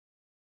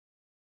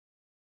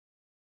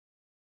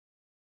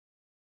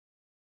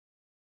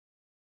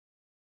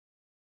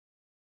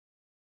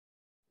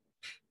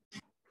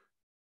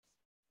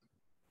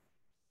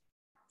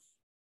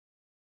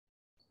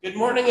Good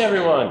morning,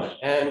 everyone,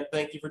 and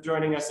thank you for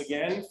joining us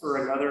again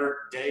for another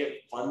day of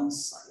fun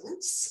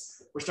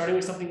science. We're starting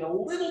with something a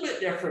little bit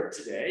different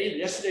today.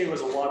 Yesterday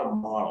was a lot of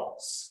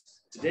models.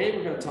 Today,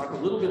 we're going to talk a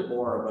little bit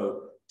more about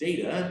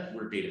data,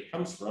 where data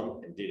comes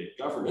from, and data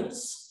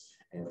governance.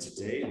 And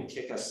today, to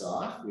kick us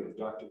off, we have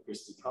Dr.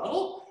 Christy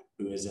Caudill,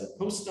 who is a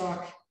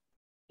postdoc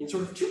in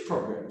sort of two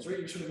programs, right?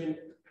 You're sort of in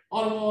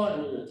Ottawa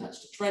and you're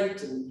attached to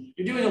Trent, and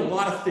you're doing a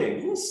lot of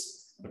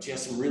things, but she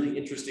has some really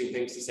interesting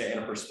things to say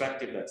and a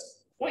perspective that's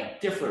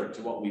quite different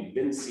to what we've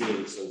been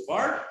seeing so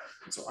far.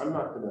 And so I'm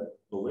not going to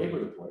belabor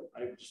the point.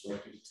 I would just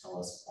like you to tell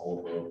us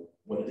all about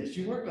what it is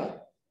you work on.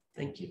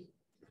 Thank you.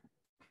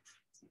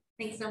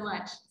 Thanks so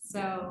much.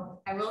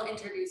 So I will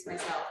introduce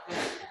myself, but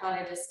I thought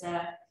I'd just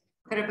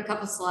put up a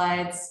couple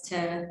slides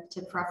to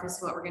preface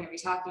what we're going to be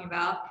talking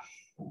about.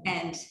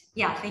 And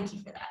yeah, thank you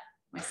for that,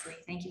 Wesley.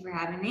 Thank you for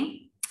having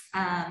me.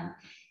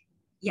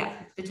 Yeah,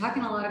 been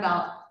talking a lot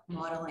about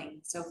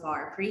modeling so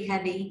far, pretty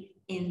heavy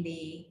in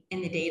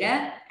the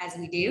data, as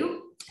we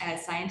do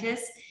as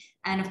scientists.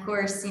 And of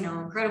course, you know,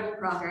 incredible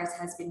progress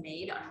has been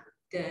made on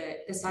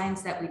the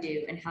science that we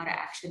do and how to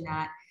action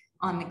that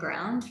on the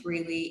ground,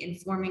 really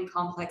informing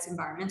complex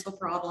environmental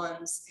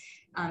problems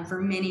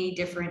for many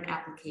different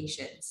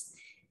applications.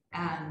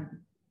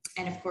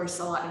 And of course,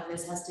 a lot of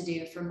this has to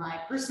do from my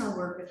personal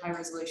work with high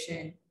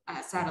resolution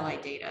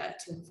satellite data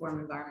to inform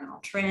environmental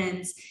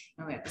trends. You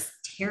know, we have this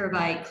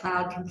terabyte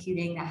cloud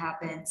computing that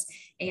happens,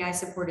 AI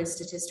supported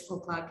statistical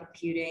cloud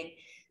computing.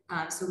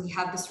 So we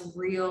have this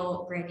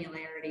real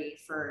granularity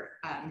for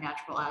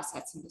natural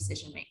assets and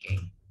decision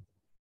making.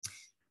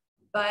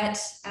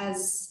 But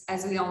as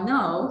we all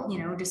know, you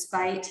know,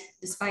 despite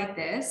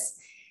this,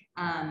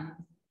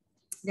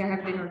 there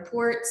have been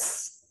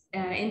reports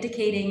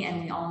indicating,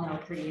 and we all know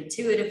pretty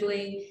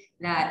intuitively,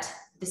 that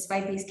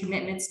despite these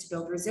commitments to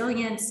build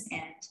resilience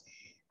and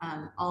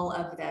all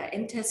of the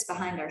impetus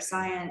behind our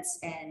science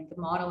and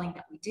the modeling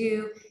that we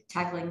do,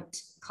 tackling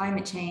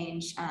climate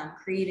change,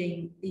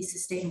 creating these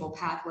sustainable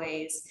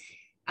pathways,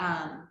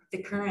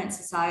 the current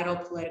societal,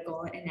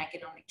 political, and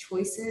economic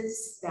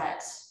choices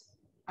that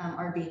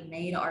are being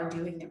made are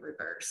doing the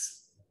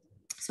reverse.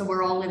 So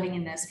we're all living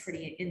in this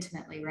pretty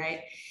intimately, right?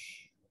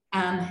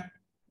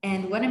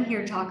 And what I'm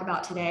here to talk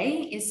about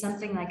today is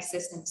something like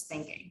systems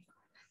thinking.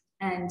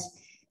 And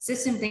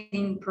system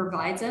thinking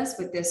provides us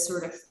with this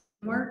sort of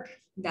framework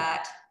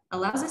that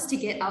allows us to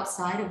get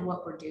outside of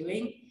what we're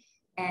doing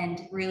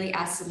and really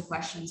ask some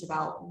questions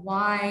about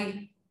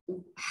why,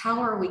 how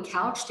are we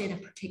couched in a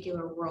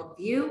particular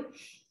worldview?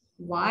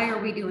 Why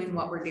are we doing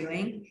what we're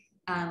doing?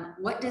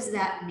 What does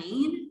that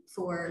mean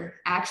for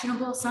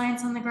actionable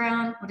science on the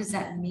ground? What does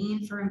that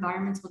mean for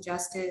environmental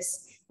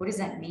justice? What does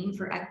that mean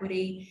for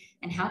equity?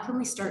 And how can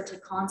we start to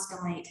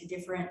constellate to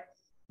different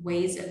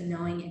ways of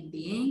knowing and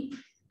being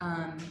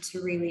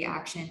to really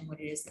action what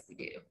it is that we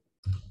do?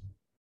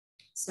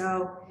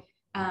 So,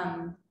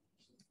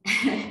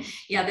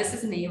 yeah, this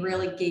is me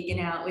really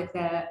geeking out with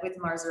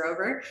Mars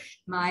rover.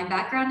 My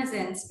background is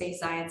in space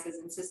sciences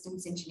and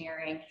systems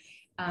engineering.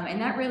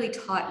 And that really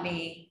taught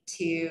me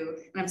to,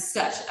 and I'm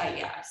such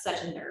a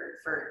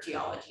nerd for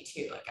geology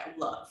too. Like I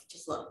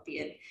just love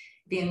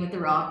being with the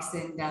rocks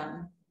and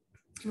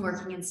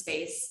working in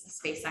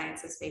space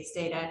sciences, space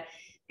data.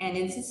 And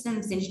in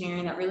systems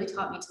engineering, that really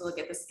taught me to look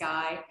at the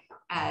sky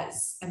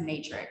as a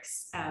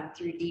matrix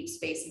through deep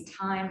space and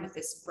time with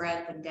this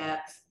breadth and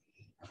depth.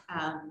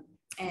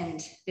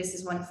 And this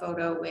is one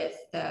photo with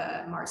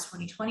the Mars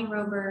 2020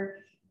 rover.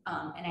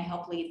 And I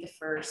helped lead the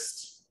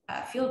first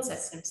field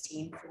systems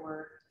team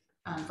for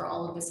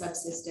all of the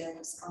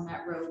subsystems on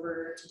that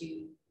rover to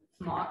do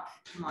mock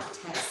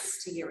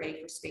tests to get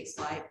ready for space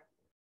flight.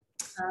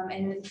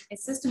 And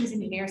as systems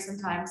engineers,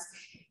 sometimes,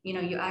 you know,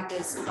 you act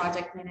as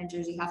project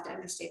managers, you have to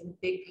understand the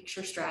big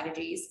picture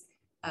strategies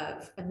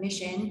of a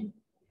mission,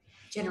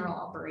 general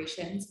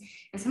operations.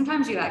 And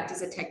sometimes you act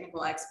as a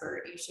technical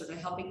expert. You're sort of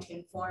helping to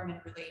inform and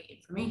relay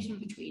information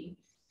between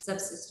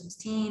subsystems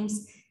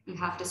teams. You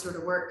have to sort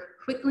of work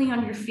quickly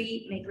on your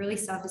feet, make really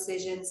sound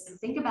decisions, and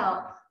think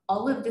about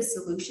all of the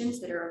solutions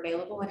that are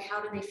available and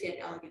how do they fit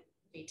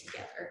elegantly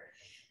together.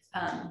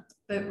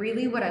 But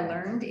really what I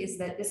learned is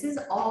that this is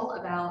all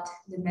about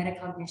the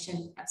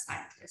metacognition of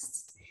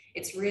scientists.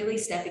 It's really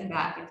stepping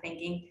back and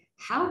thinking,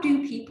 how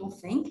do people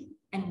think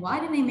and why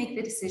do they make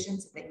the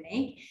decisions that they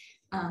make?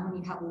 When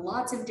you have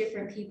lots of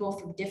different people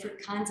from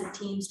different kinds of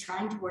teams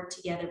trying to work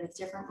together with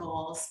different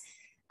roles.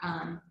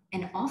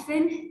 And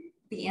often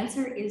the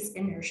answer is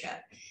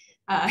inertia.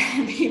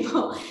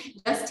 People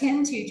just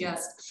tend to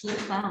just keep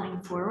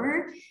plowing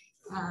forward,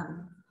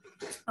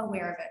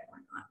 aware of it or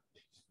not.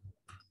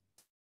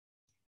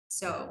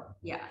 So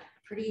yeah,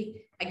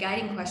 a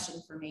guiding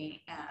question for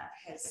me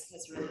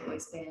has really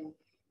always been,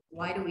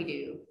 why do we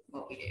do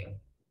what we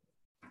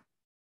do?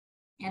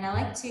 And I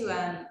like to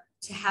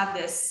have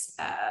this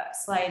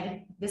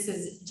slide. This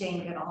is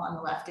Jane Goodall on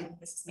the left, and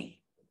this is me,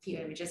 a few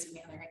images of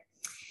me on the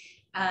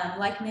right.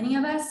 Like many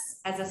of us,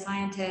 as a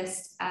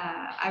scientist,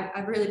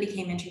 I really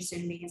became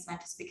interested in being a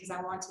scientist because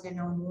I wanted to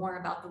know more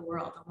about the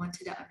world. I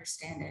wanted to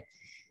understand it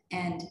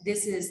And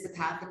this is the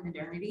path in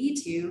modernity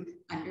to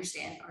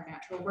understand our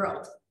natural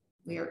world.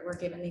 We're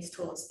given these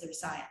tools through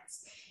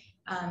science.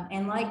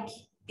 And like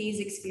these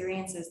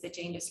experiences that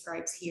Jane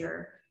describes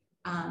here,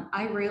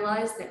 I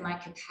realized that my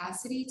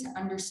capacity to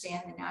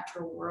understand the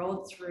natural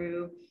world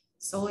through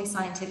solely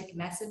scientific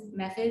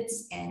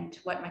methods and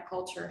what my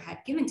culture had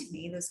given to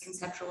me, those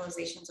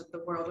conceptualizations of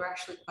the world, were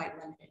actually quite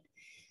limited.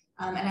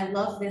 And I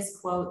love this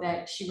quote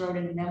that she wrote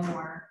in a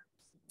memoir.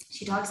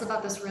 She talks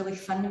about this really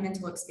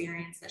fundamental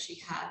experience that she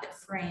had that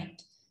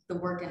framed the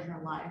work in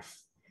her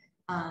life.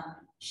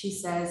 She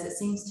says, it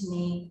seems to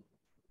me,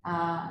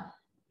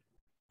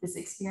 this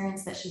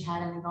experience that she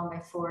had in the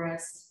Gombe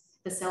forest,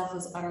 the self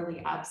was utterly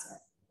absent.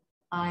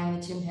 I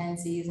and the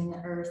chimpanzees and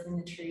the earth and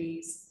the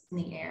trees and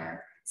the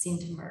air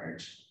seemed to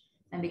merge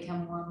and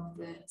become one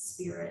with the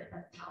spirit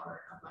and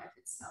power of life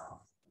itself.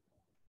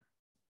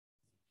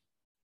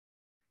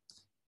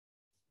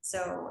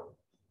 So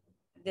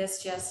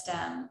this just,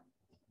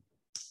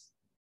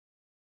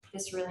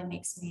 this really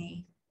makes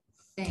me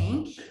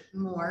think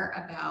more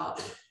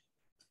about,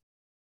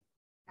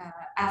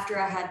 after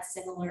I had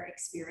similar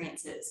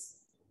experiences,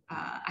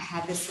 I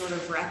had this sort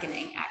of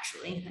reckoning,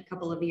 actually, a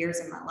couple of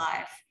years in my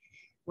life,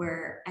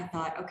 where I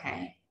thought,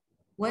 okay,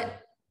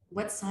 what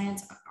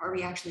science are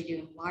we actually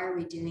doing? Why are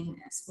we doing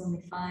this? When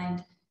we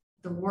find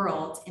the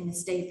world in the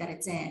state that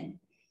it's in,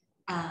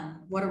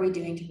 what are we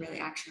doing to really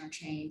action or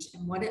change?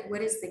 And what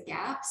is the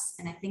gaps?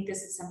 And I think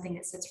this is something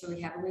that sits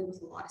really heavily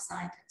with a lot of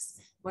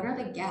scientists. What are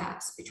the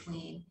gaps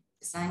between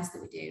the science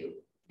that we do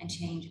and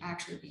change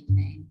actually being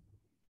made?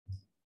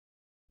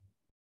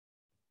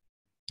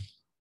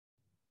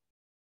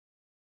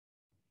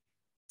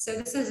 So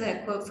this is a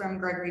quote from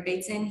Gregory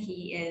Bateson.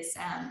 He is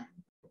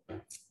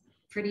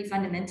pretty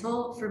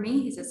fundamental for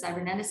me. He's a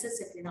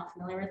cyberneticist. If you're not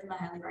familiar with him, I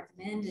highly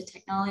recommend. A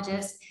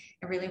technologist.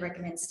 I really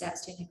recommend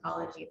Steps to an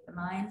Ecology of the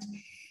Mind.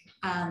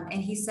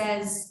 And he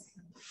says,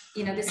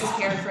 you know, this is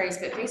paraphrased,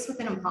 but faced with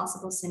an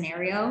impossible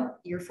scenario,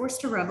 you're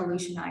forced to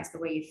revolutionize the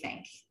way you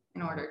think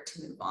in order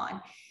to move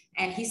on.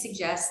 And he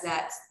suggests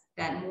that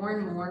more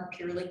and more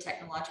purely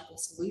technological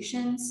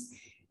solutions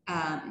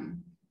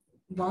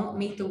won't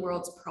meet the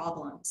world's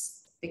problems,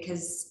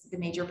 because the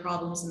major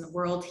problems in the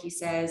world, he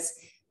says,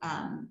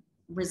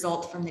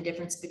 result from the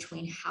difference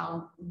between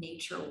how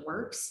nature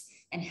works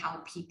and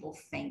how people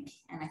think.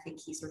 And I think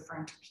he's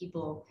referring to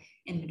people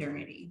in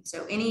modernity.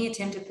 So any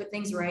attempt to put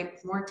things right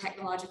with more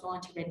technological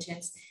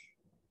interventions,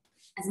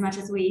 as much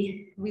as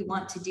we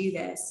want to do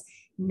this,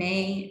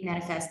 may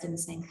manifest in the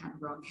same kind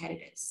of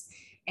wrong-headedness.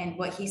 And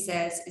what he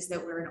says is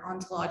that we're an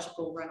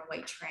ontological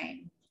runaway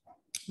train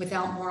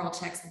without moral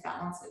checks and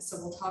balances. So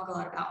we'll talk a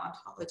lot about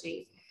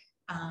ontology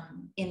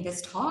in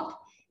this talk.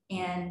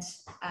 And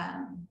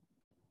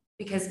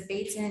because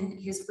Bateson,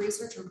 his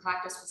research and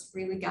practice was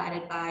really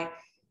guided by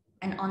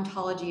an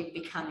ontology of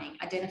becoming,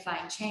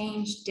 identifying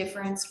change,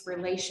 difference,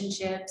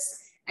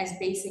 relationships as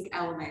basic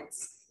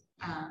elements,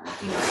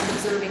 you know,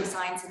 observing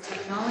science and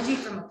technology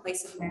from a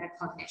place of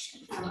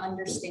metacognition, from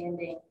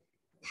understanding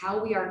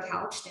how we are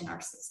couched in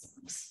our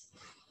systems.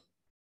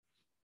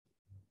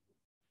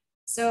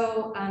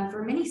 So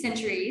for many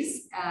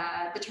centuries,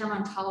 the term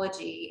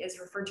ontology is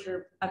referred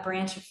to a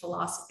branch of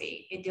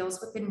philosophy. It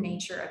deals with the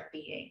nature of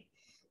being,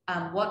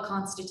 what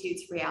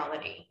constitutes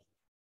reality.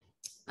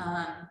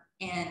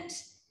 And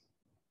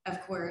of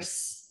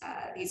course,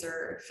 these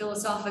are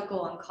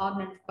philosophical and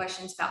cognitive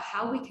questions about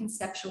how we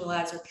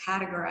conceptualize or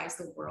categorize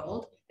the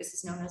world. This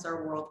is known as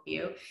our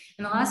worldview.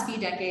 In the last few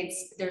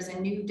decades, there's a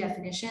new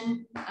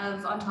definition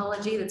of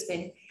ontology that's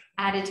been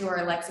added to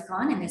our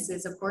lexicon, and this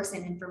is, of course,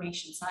 in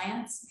information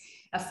science.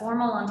 A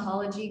formal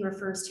ontology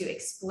refers to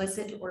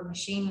explicit or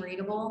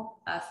machine-readable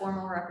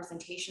formal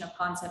representation of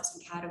concepts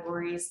and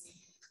categories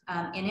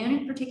in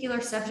any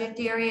particular subject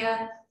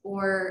area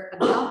or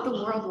about the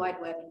World Wide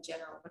Web in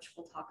general, which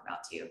we'll talk about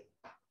too.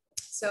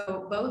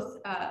 So both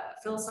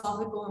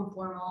philosophical and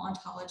formal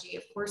ontology,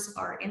 of course,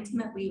 are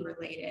intimately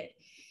related,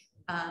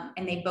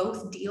 and they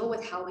both deal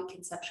with how we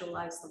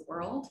conceptualize the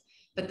world,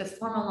 but the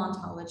formal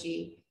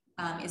ontology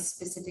is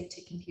specific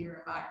to computer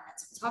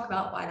environments. We'll talk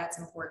about why that's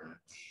important.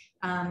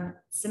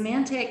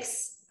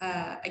 Semantics,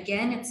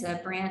 again, it's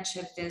a branch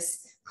of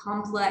this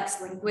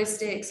complex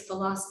linguistics,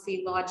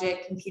 philosophy,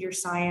 logic, computer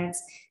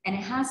science, and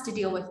it has to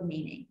deal with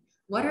meaning.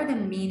 What are the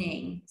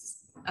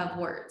meanings of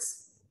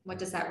words? What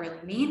does that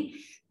really mean?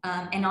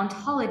 And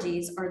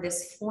ontologies are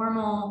this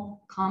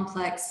formal,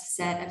 complex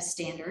set of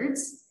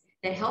standards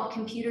that help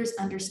computers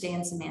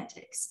understand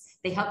semantics.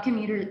 They help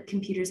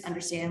computers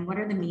understand what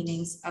are the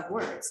meanings of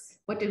words.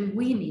 What do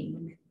we mean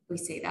when we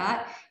say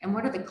that? And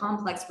what are the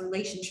complex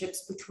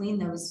relationships between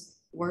those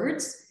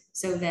words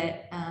so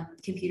that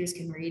computers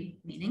can read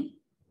meaning?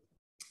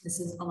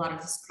 A lot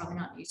of this is probably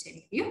not new to any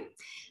of you.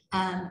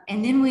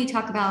 And then we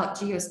talk about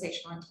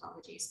geospatial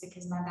ontologies,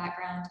 because my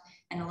background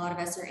and a lot of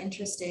us are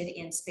interested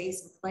in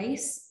space and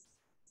place.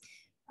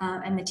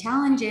 And the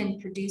challenge in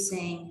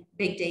producing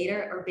big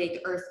data or big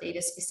Earth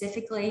data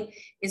specifically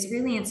is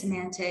really in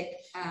semantic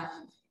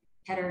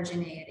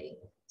heterogeneity.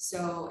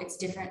 So it's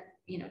different,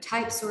 you know,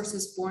 types,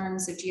 sources,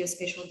 forms of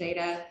geospatial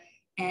data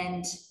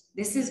And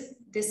this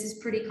is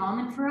pretty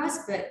common for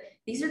us, but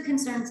these are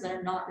concerns that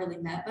are not really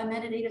met by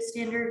metadata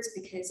standards,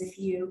 because if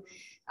you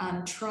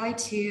try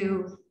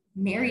to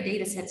marry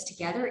data sets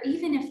together,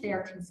 even if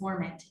they're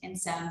conformant in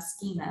some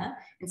schema,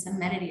 in some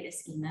metadata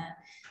schema,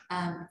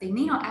 they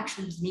may not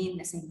actually mean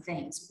the same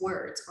things.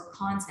 Words or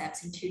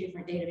concepts in two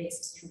different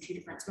databases from two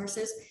different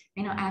sources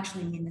may not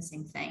actually mean the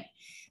same thing.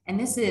 And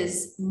this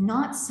is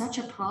not such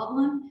a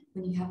problem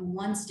when you have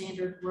one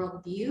standard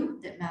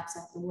worldview that maps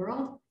out the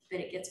world, but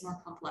it gets more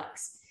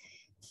complex.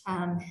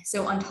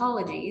 So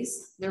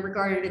ontologies, they're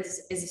regarded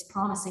as this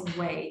promising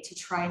way to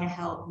try to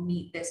help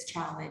meet this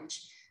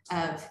challenge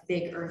of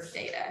big Earth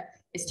data,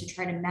 is to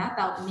try to map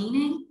out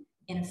meaning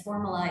in a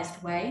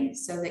formalized way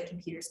so that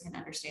computers can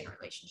understand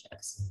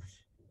relationships.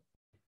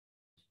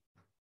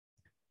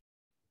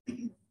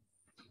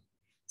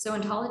 So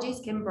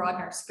ontologies can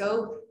broaden our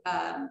scope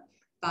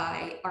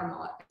by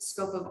our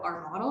scope of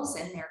our models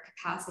and their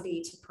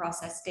capacity to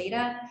process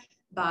data,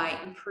 by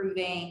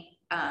improving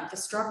the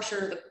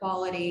structure, the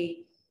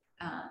quality,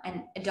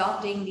 and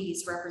adopting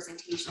these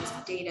representations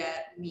of data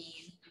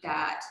mean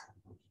that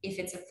if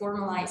it's a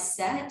formalized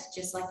set,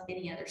 just like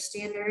any other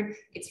standard,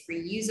 it's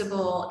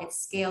reusable,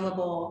 it's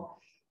scalable,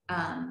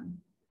 and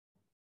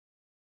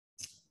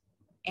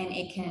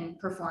it can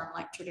perform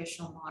like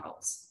traditional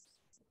models.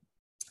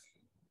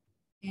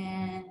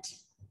 And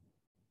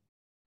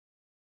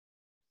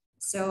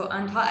so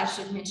I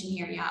should mention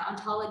here, yeah,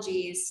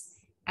 ontologies.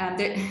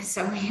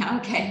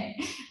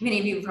 Okay, many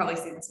of you have probably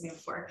seen this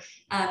before.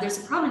 There's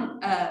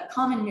a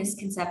common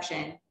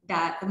misconception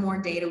that the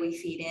more data we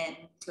feed in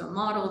to a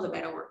model, the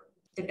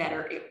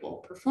better it will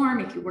perform.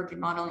 If you work in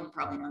modeling, you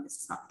probably know this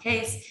is not the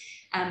case.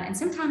 And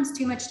sometimes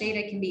too much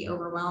data can be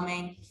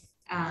overwhelming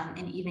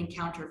and even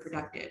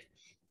counterproductive.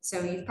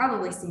 So you've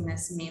probably seen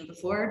this meme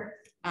before,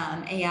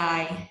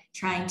 AI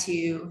trying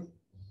to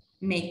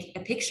make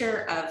a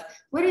picture of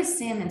what is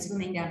salmon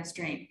swimming down a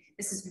stream.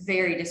 This is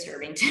very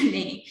disturbing to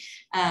me.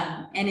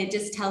 And it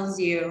just tells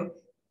you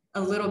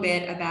a little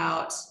bit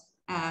about,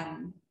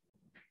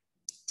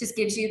 just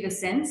gives you the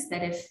sense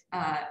that if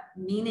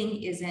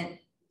meaning isn't,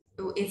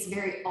 it's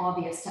very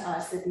obvious to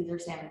us that these are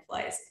salmon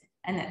fillets,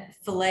 and that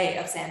fillet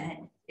of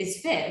salmon is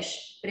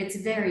fish, but it's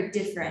very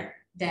different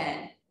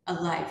than a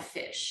live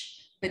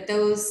fish. But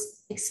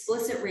those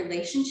explicit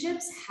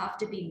relationships have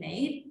to be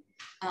made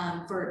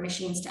for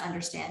machines to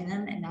understand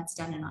them, and that's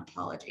done in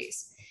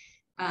ontologies.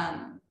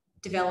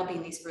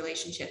 Developing these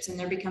relationships, and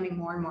they're becoming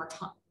more and more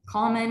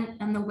common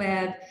on the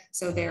web.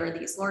 So there are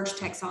these large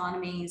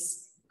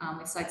taxonomies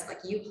with sites like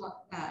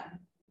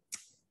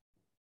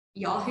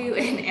Yahoo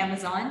and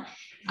Amazon,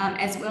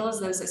 as well as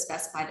those that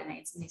specify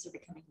domains, and these are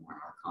becoming more and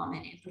more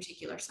common in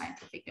particular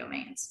scientific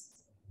domains.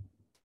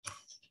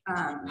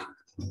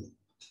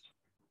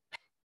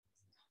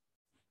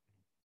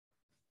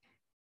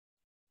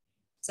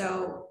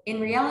 So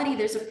in reality,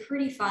 there's a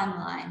pretty fine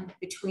line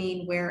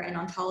between where an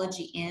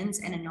ontology ends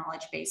and a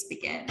knowledge base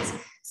begins.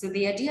 So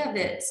the idea of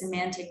the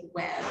semantic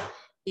web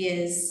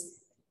is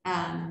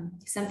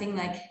something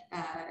like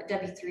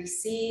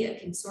W3C,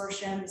 a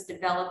consortium, is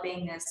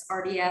developing this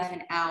RDF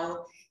and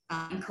OWL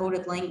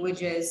encoded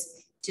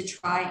languages to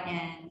try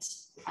and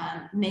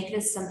make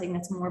this something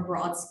that's more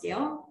broad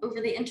scale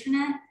over the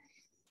internet,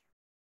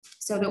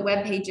 so that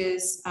web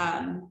pages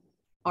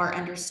are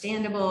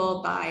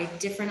understandable by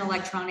different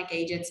electronic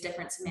agents,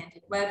 different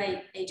semantic web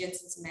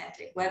agents and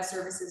semantic web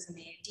services. And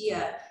the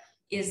idea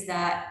is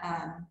that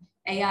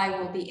AI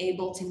will be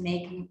able to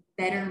make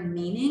better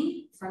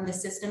meaning from the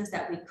systems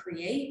that we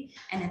create.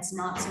 And it's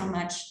not so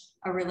much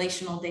a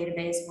relational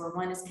database where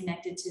one is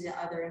connected to the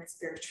other in a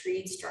very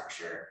tree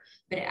structure,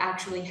 but it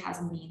actually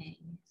has meaning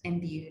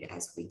imbued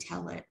as we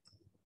tell it.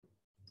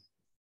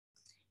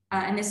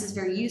 And this is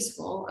very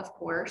useful, of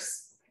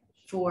course,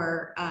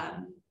 for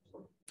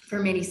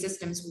many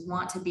systems we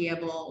want to be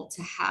able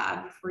to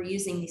have. If we're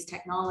using these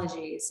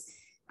technologies,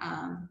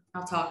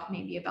 I'll talk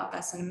maybe about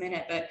this in a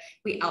minute, but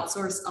we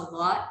outsource a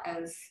lot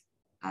of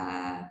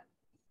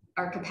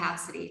our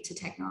capacity to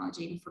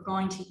technology. And if we're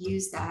going to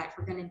use that, if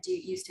we're going to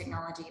use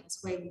technology in this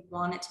way, we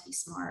want it to be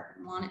smart,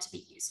 we want it to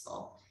be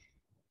useful.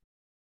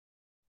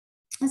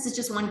 This is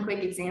just one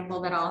quick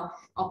example that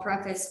I'll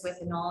preface with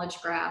a knowledge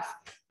graph,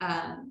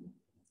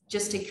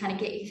 just to kind of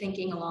get you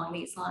thinking along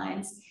these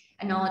lines.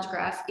 A knowledge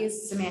graph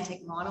is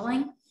semantic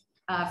modeling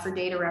for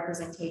data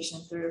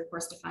representation through, of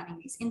course, defining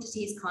these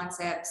entities,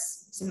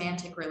 concepts,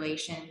 semantic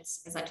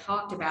relations, as I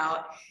talked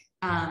about.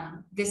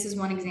 This is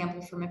one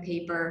example from a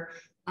paper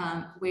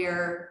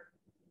where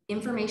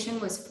information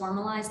was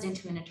formalized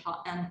into an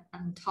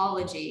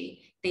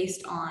ontology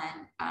based on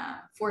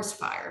forest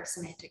fire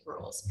semantic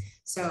rules.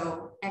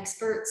 So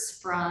experts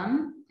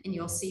from, and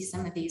you'll see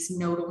some of these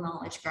nodal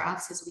knowledge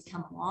graphs as we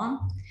come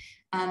along,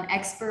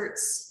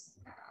 experts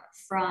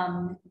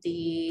from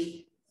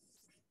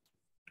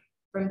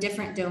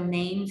different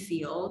domain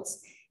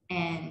fields,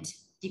 and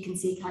you can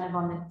see kind of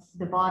on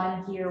the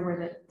bottom here where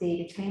the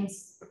data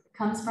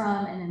comes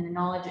from, and then the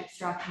knowledge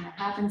extraction that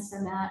happens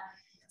from that.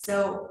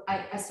 So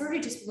I sort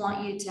of just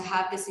want you to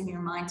have this in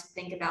your mind to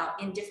think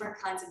about in different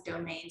kinds of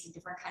domains and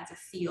different kinds of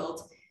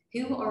fields,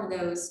 who are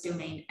those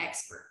domain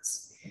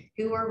experts?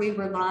 Who are we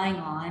relying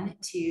on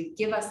to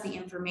give us the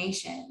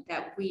information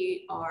that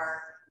we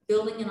are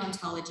building an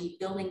ontology,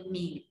 building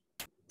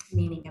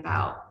meaning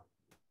about?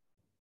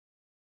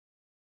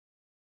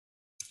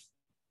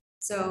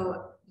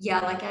 So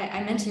yeah, like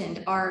I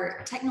mentioned,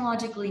 our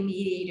technologically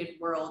mediated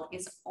world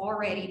is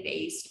already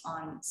based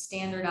on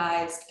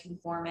standardized,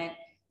 conformant,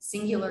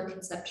 singular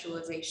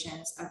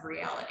conceptualizations of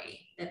reality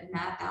that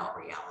map out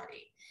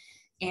reality.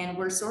 And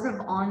we're sort of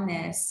on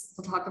this,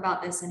 we'll talk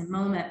about this in a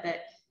moment,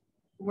 but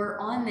we're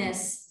on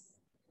this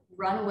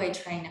runaway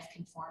train of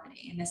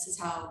conformity. And this is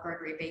how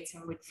Gregory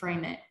Bateson would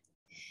frame it,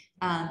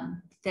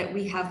 that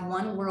we have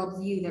one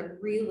worldview that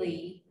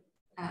really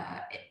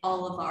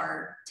all of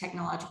our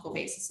technological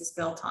basis is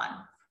built on.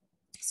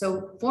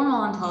 So formal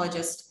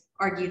ontologists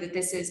argue that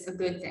this is a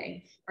good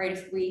thing, right?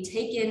 If we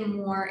take in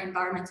more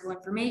environmental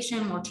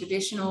information, more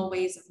traditional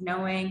ways of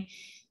knowing,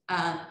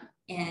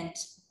 and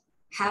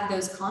have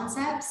those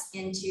concepts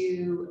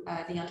into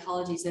the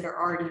ontologies that are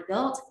already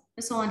built,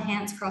 this will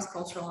enhance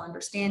cross-cultural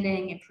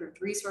understanding,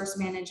 improved resource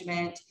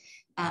management.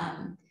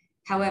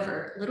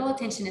 However, little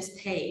attention is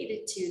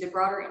paid to the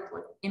broader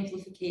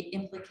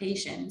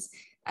implications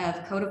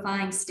of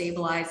codifying,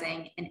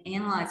 stabilizing, and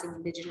analyzing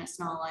indigenous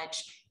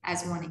knowledge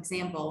as one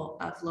example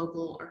of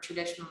local or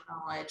traditional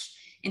knowledge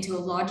into a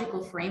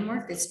logical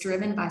framework that's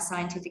driven by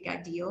scientific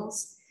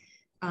ideals,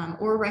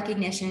 or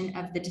recognition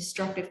of the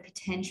destructive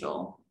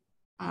potential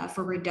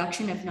for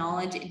reduction of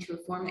knowledge into a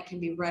form that can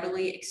be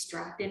readily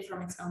extracted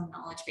from its own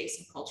knowledge base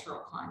and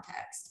cultural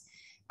context.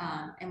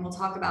 And we'll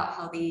talk about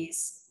how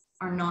these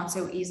are not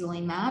so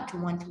easily mapped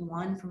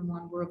one-to-one from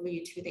one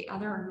worldview to the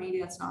other, or maybe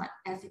that's not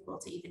ethical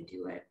to even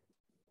do it.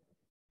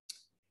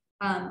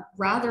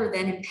 Rather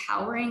than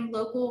empowering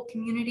local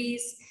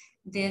communities,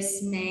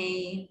 this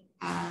may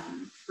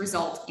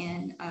result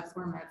in a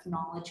form of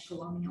knowledge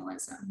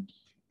colonialism.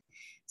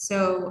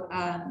 So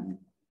on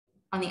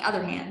the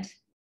other hand,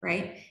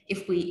 right,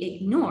 if we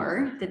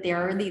ignore that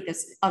there are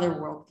these other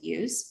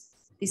worldviews,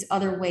 these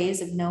other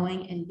ways of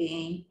knowing and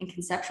being and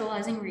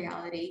conceptualizing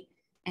reality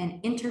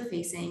and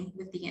interfacing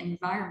with the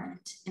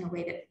environment in a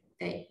way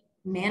that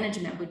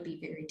management would be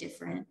very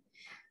different.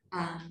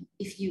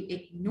 If you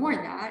ignore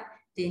that,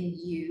 then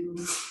you,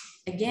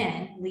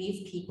 again,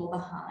 leave people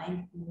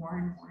behind more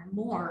and more and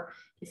more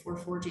if we're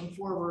forging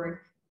forward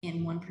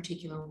in one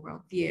particular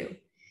worldview.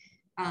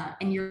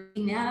 And you're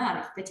leaving that out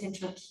of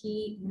potential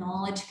key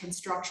knowledge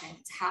construction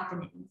that's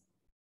happening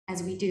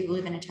as we do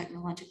live in a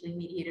technologically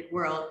mediated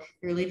world.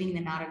 You're leaving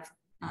them out of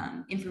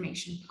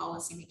information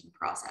policymaking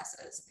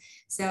processes.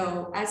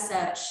 So as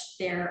such,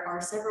 there are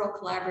several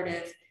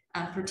collaborative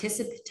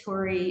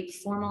participatory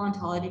formal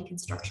ontology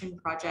construction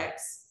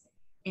projects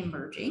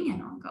emerging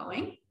and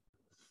ongoing.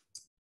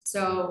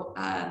 So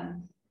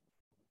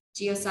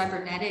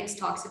geocybernetics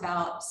talks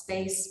about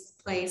space,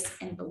 place,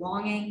 and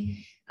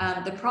belonging.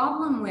 The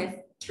problem with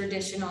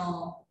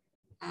traditional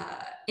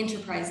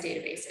enterprise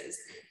databases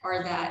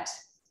are that,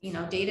 you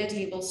know, data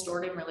tables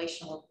stored in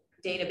relational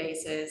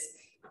databases,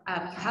 you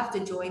have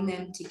to join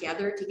them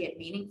together to get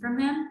meaning from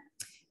them.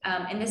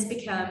 And this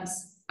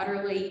becomes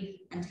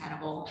utterly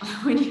untenable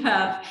when you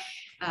have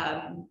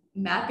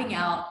mapping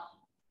out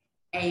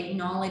a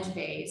knowledge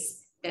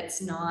base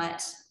that's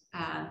not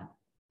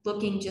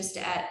looking just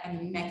at a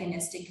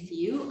mechanistic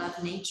view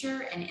of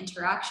nature and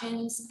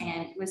interactions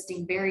and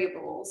listing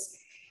variables,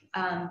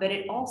 but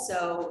it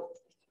also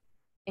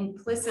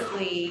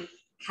implicitly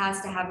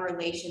has to have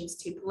relations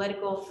to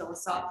political,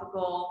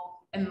 philosophical,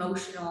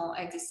 emotional,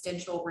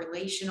 existential,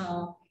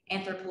 relational,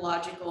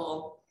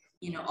 anthropological,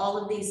 you know, all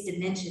of these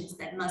dimensions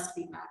that must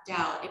be mapped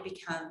out. It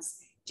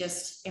becomes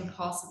just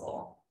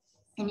impossible.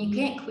 And you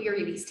can't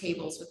query these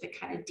tables with the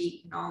kind of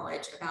deep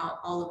knowledge about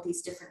all of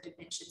these different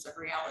dimensions of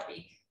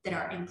reality that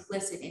are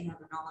implicit in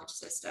other knowledge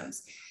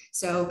systems.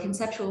 So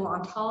conceptual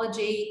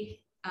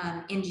ontology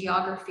in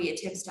geography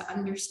attempts to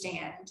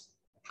understand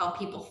how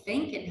people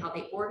think and how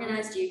they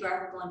organize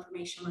geographical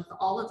information with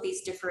all of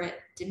these different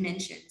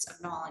dimensions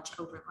of knowledge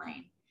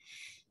overlain.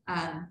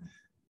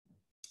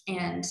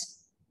 And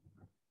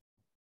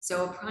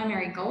so a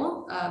primary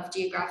goal of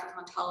geographic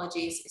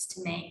ontologies is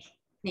to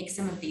make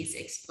some of these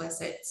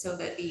explicit so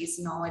that these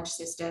knowledge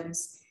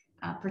systems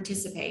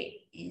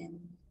participate in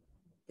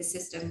the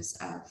systems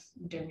of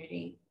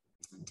modernity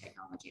and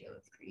technology that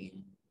we've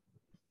created.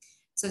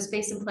 So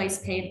space and place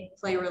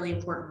play a really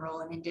important role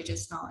in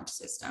indigenous knowledge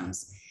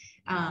systems.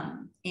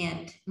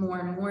 And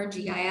more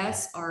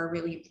GIS are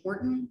really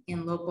important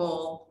in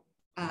local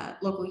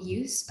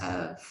use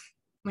of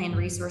land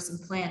resource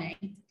and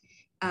planning.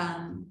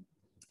 And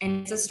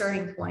it's a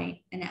starting point,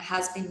 and it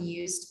has been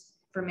used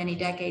for many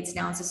decades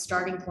now. It's a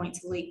starting point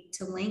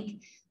to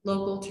link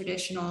local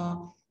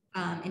traditional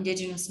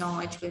indigenous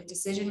knowledge with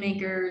decision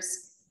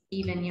makers,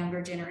 even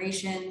younger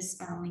generations,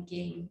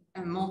 linking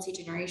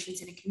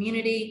multi-generations in a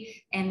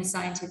community and the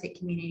scientific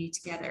community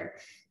together.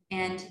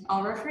 And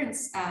I'll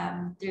reference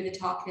through the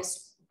talk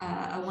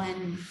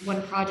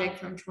one project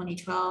from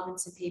 2012 and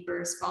some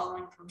papers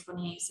following from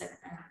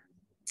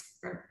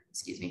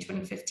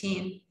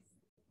 2015,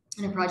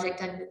 and a project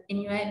done with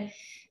Inuit,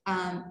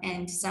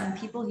 and some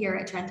people here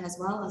at Trent as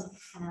well, as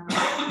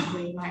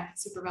including my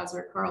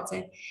supervisor at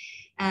Carleton,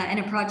 and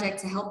a project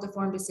to help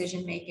inform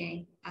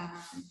decision-making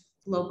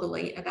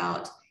locally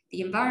about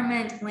the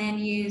environment, land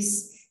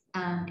use,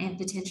 and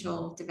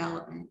potential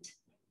development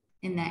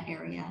in that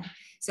area.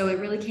 So it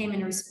really came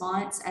in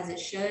response, as it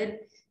should,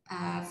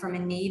 from a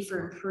need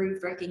for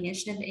improved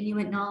recognition of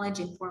Inuit knowledge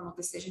in formal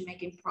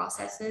decision-making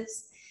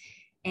processes.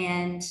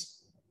 And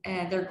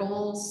their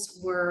goals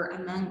were,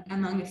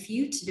 among a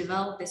few, to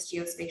develop this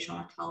geospatial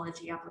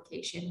ontology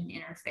application and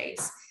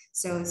interface.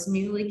 So it's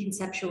newly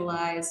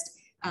conceptualized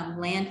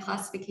land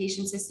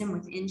classification system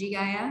within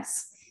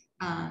GIS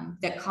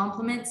that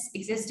complements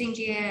existing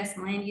GIS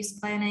land use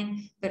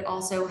planning, but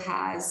also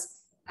has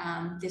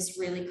this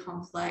really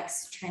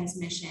complex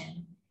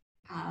transmission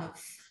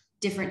of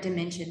different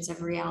dimensions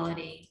of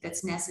reality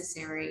that's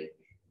necessary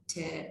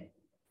to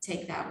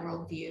take that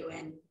worldview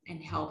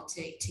and help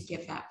to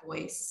give that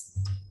voice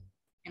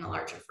in a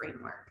larger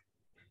framework.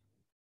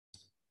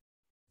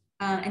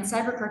 And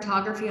cyber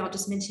cartography, I'll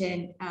just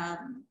mention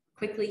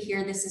quickly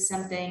here, this is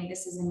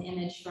an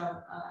image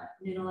from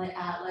Nunalit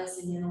Atlas,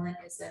 and Nunalit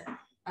is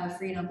a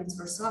free and open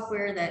source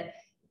software that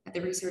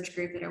the research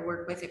group that I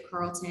work with at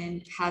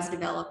Carleton has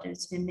developed, and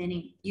it's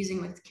been using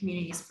with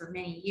communities for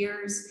many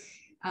years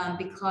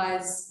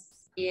because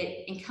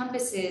it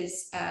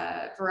encompasses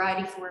a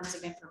variety of forms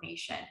of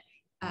information,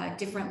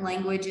 different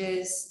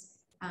languages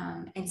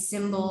and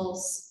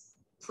symbols,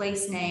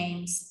 place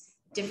names,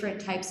 different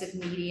types of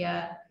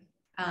media,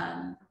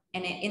 and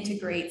it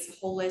integrates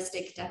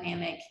holistic,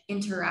 dynamic,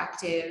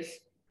 interactive,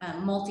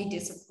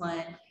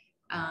 multidiscipline.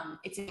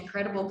 It's an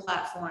incredible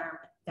platform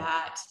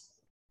that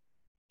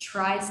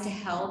tries to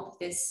help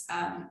this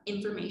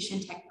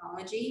information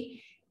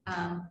technology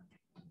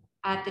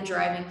at the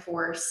driving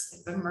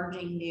force of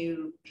emerging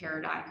new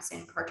paradigms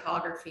in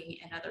cartography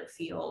and other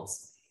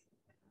fields.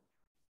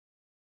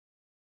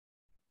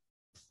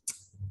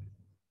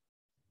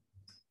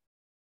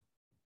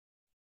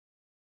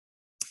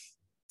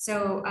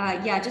 So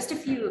yeah, just a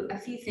few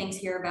things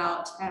here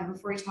about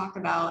before we talk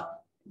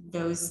about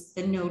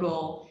the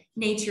nodal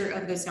nature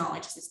of those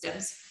knowledge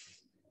systems.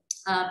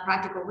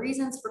 Practical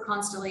reasons for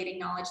constellating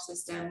knowledge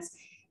systems.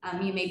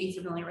 You may be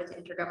familiar with the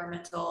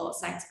Intergovernmental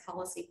Science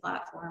Policy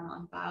Platform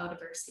on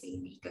Biodiversity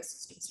and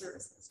Ecosystem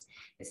Services.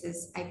 This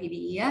is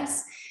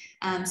IPBES.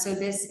 So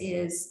this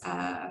is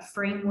a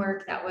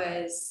framework that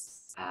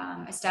was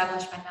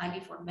established by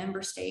 94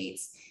 member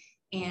states,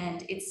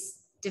 and it was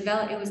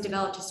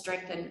developed to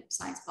strengthen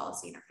science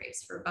policy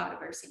interface for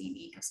biodiversity and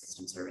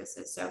ecosystem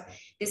services. So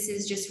this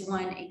is just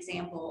one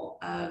example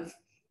of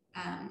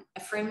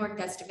a framework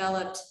that's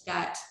developed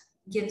that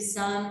gives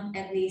some,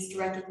 at least,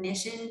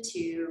 recognition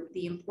to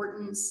the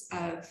importance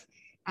of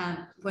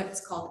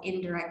what's called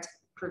indirect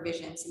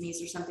provisions. And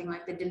these are something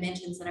like the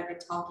dimensions that I've been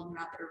talking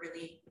about that are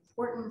really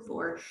important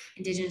for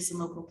Indigenous and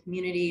local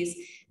communities.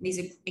 And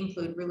these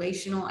include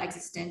relational,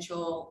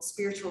 existential,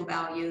 spiritual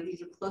value.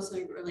 These are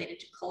closely related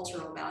to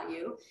cultural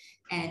value.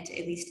 And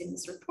at least in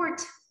this report,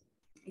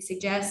 they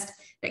suggest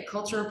that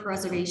cultural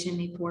preservation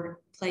may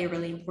play a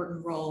really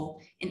important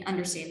role in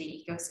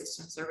understanding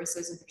ecosystem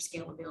services and their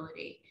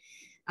scalability.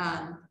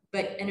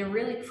 But in a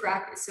really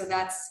so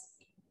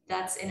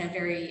that's in a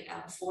very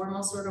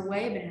formal sort of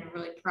way, but in a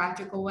really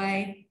practical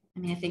way. I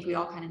mean, I think we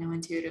all kind of know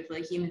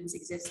intuitively humans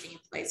existing in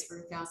place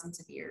for thousands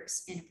of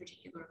years in a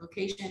particular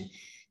location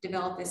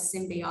develop this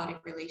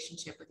symbiotic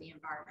relationship with the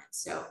environment.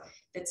 So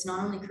that's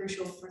not only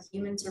crucial for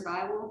human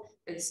survival,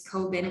 but it's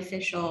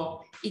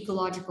co-beneficial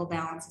ecological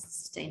balance and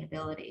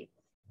sustainability.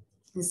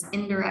 This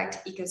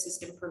indirect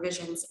ecosystem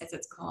provisions, as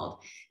it's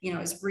called,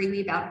 is really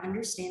about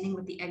understanding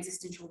what the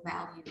existential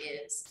value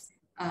is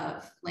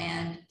of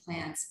land,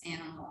 plants,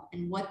 animal,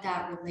 and what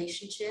that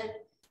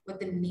relationship, what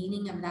the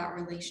meaning of that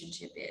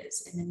relationship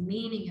is. And the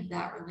meaning of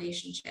that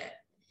relationship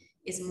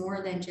is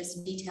more than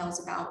just details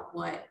about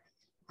what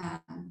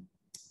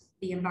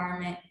the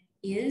environment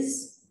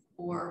is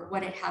or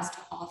what it has to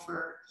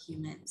offer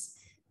humans.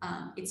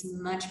 It's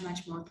much,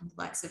 much more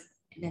complex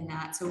than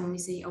that. So when we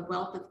see a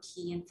wealth of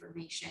key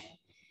information,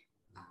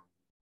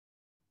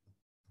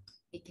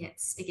 it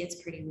gets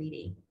pretty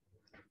weedy.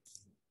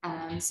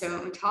 So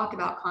when we talk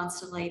about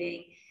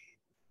constellating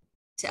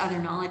to other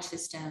knowledge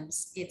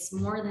systems, it's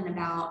more than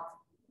about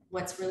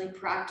what's really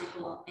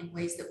practical in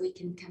ways that we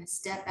can kind of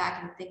step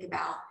back and think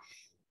about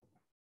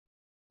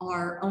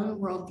our own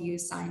worldview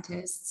as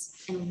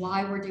scientists and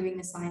why we're doing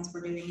the science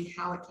we're doing and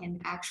how it can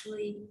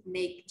actually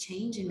make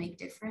change and make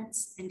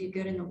difference and do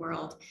good in the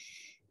world.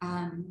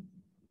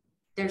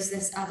 There's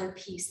this other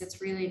piece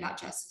that's really about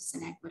justice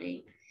and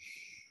equity.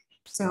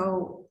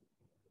 So,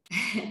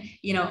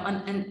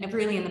 and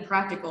really in the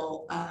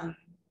practical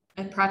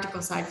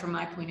side, from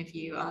my point of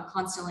view,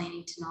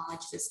 constellating to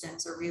knowledge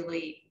systems are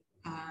really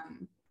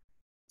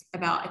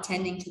about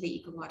attending to the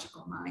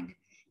ecological mind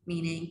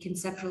meaning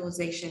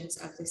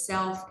conceptualizations of the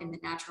self in the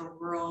natural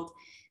world.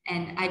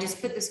 And I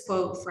just put this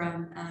quote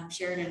from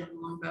Sheridan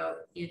Longboat.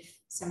 If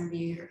some of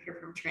you are here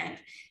from Trent,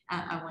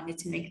 I wanted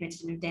to make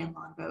mention of Dan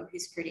Longboat,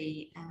 who's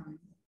been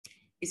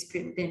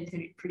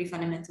pretty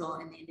fundamental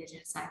in the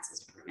Indigenous Sciences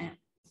Department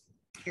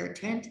here at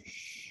Trent.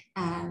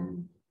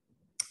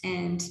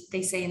 And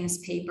they say in this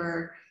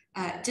paper,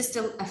 just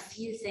a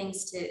few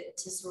things to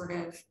sort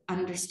of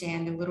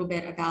understand a little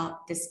bit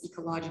about this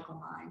ecological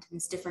mind and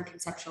this different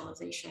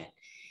conceptualization.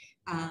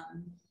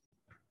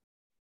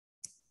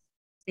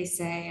 They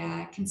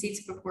say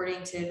conceits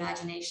purporting to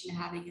imagination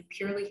having a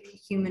purely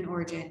human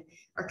origin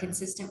are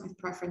consistent with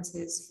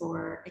preferences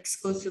for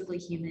exclusively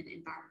human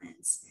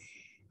environments.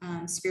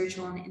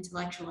 Spiritual and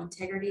intellectual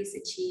integrities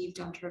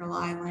achieved on Turtle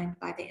Island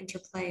by the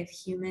interplay of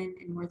human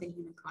and more than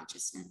human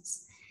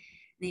consciousness.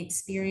 The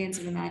experience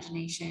of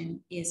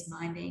imagination is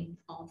minding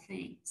all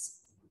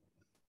things,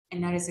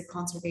 and that is the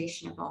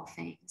conservation of all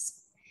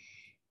things.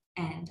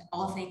 And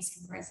all things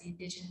comprise the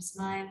indigenous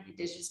mind. The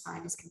indigenous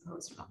mind is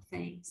composed of all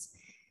things.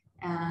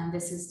 And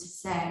this is to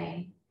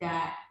say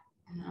that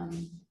I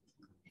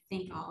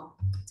think I'll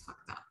talk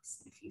about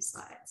this in a few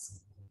slides.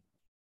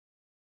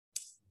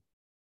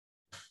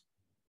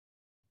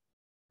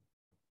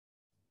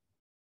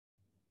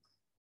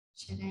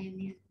 Should I,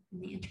 in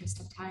the interest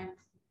of time?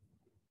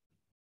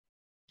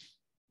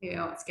 Maybe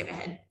I'll skip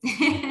ahead.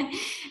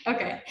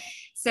 Okay,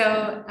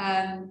 so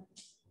I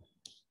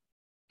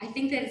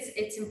think that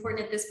it's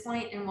important at this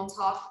point, and we'll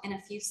talk in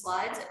a few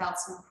slides about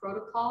some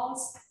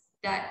protocols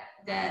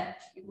that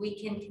we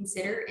can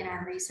consider in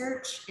our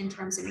research in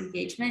terms of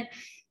engagement.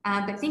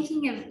 But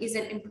thinking of, is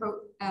it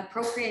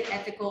appropriate,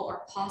 ethical,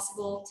 or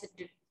possible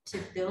to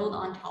build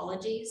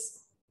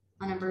ontologies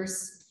on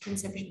diverse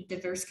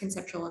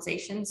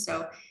conceptualizations?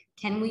 So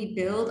can we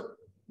build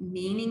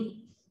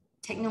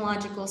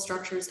technological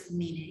structures of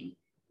meaning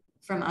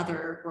from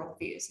other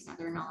worldviews and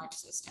other knowledge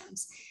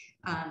systems?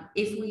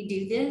 If we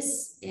do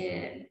this,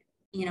 and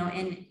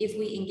if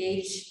we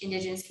engage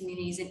indigenous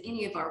communities in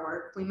any of our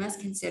work, we must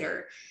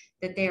consider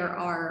that there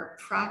are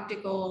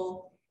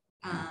practical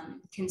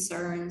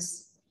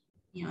concerns.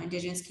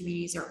 Indigenous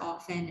communities are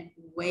often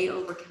way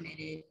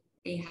overcommitted.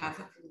 They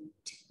have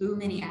too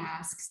many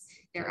asks.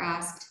 They're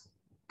asked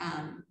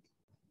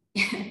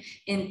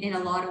in a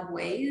lot of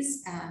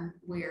ways.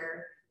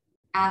 We're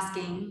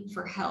asking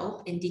for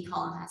help in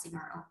decolonizing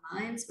our own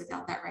minds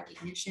without that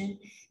recognition.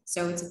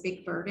 So it's a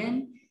big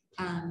burden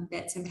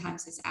that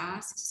sometimes is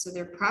asked. So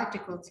they're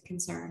practical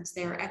concerns.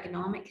 There are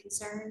economic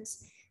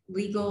concerns,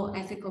 legal,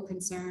 ethical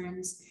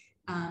concerns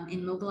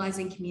in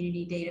mobilizing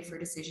community data for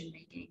decision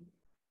making.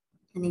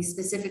 And these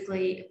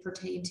specifically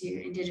pertain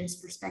to Indigenous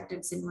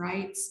perspectives and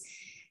rights.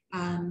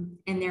 And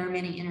there are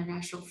many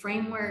international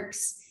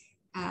frameworks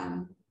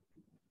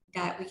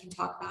that we can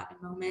talk about in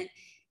a moment.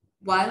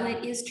 While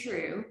it is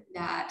true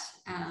that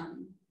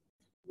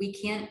we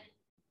can't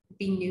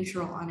be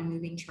neutral on a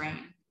moving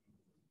train,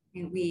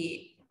 and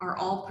we are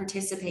all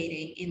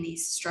participating in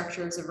these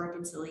structures of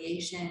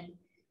reconciliation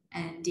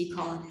and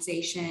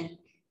decolonization.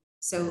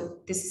 So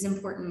this is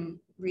important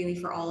really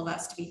for all of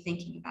us to be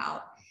thinking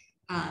about.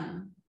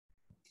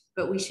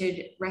 But we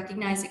should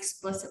recognize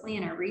explicitly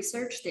in our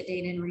research that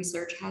data and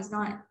research has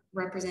not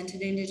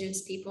represented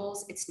Indigenous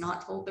peoples. It's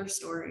not told their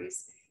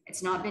stories.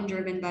 It's not been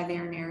driven by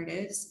their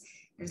narratives.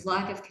 There's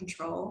lack of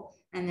control,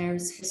 and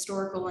there's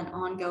historical and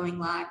ongoing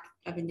lack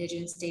of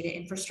Indigenous data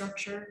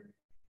infrastructure,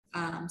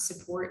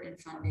 support, and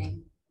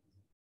funding.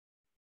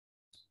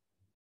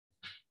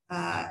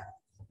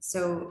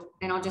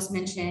 And I'll just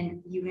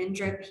mention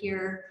UNDRIP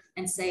here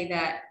and say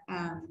that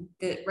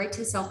the right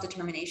to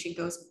self-determination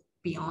goes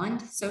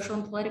beyond social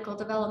and political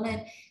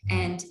development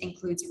and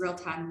includes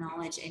real-time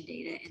knowledge and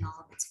data in all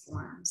of its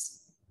forms.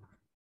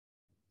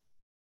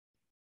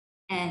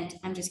 And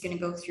I'm just going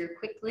to go through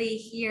quickly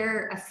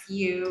here a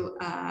few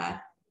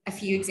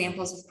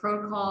examples of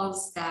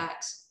protocols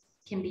that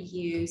can be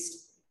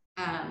used.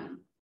 And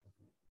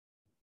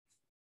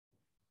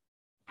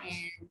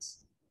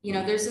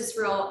there's this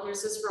real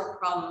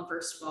problem.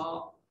 First of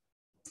all,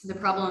 the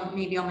problem,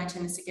 maybe I'll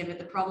mention this again, but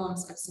the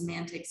problems of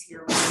semantics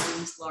here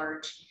looms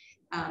large.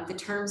 The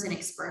terms and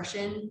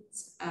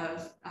expressions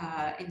of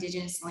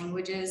Indigenous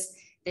languages,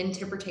 the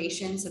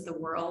interpretations of the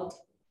world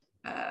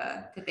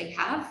that they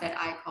have, that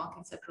I call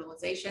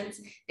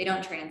conceptualizations, they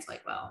don't translate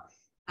well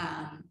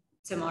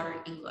to modern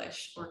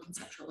English or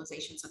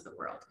conceptualizations of the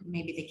world.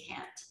 Maybe they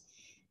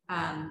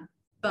can't.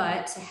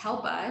 But to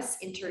help us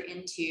enter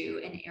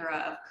into an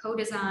era of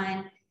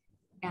co-design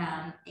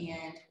and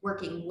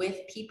working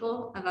with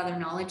people of other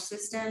knowledge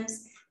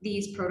systems,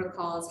 these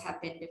protocols have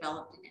been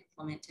developed and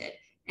implemented.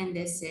 And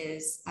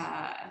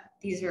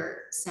these are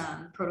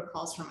some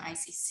protocols from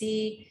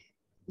ICC.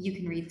 You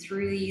can read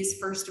through these.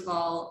 First of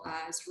all,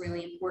 it's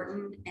really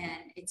important,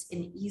 and it's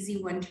an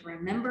easy one to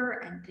remember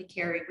and to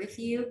carry with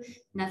you.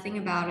 Nothing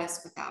about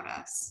us without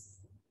us.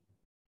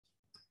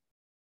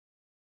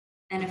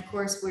 And of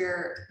course,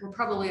 we're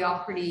probably all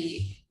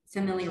pretty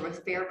familiar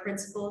with FAIR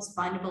principles: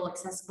 findable,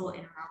 accessible,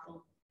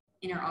 interoperable,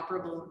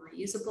 interoperable and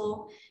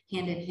reusable.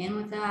 Hand in hand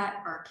with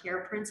that are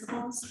care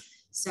principles.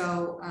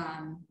 So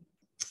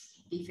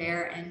be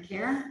fair and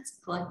care, it's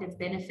collective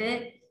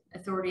benefit,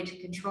 authority to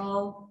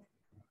control,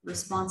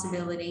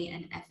 responsibility,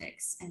 and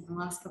ethics. And the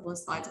last couple of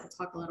slides, we'll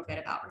talk a little bit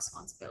about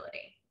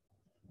responsibility.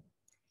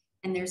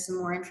 And there's some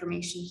more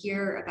information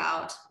here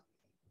about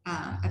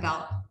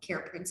care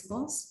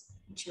principles,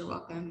 which you're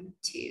welcome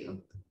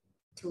to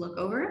look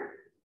over.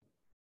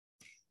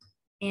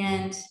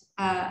 And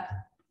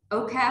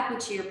OCAP,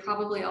 which you're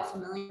probably all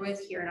familiar with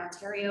here in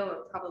Ontario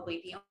or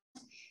probably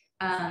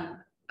beyond.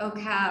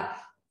 OCAP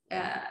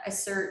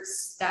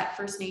asserts that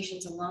First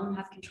Nations alone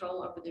have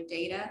control over their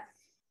data,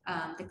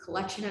 the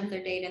collection of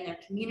their data in their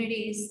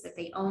communities, that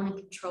they own and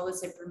control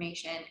this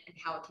information, and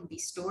how it can be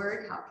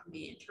stored, how it can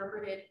be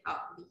interpreted, how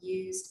it can be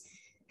used,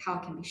 how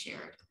it can be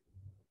shared.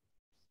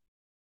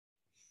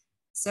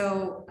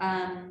 So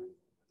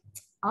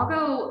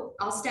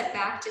I'll step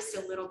back just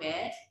a little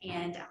bit,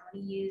 and I'm going to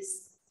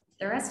use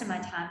the rest of my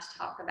time to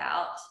talk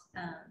about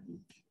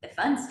the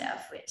fun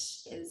stuff,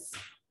 which is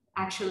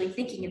actually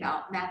thinking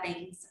about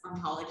mappings,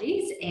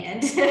 ontologies,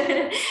 and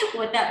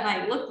what that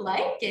might look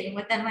like, and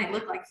what that might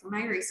look like for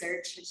my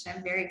research, which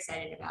I'm very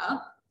excited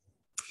about.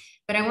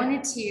 But I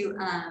wanted to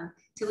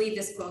leave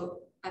this quote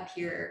up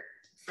here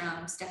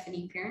from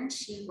Stephanie Pirn.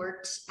 She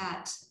worked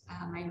at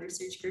my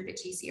research group at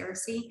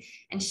GCRC,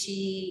 and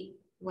she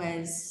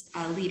was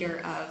a leader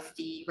of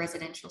the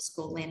residential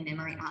school land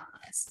memory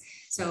atlas.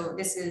 So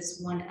this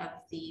is one of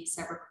the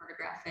several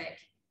cartographic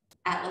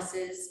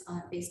atlases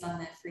based on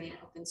the free and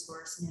open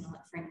source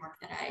Monolith framework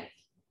that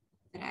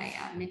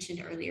I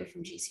mentioned earlier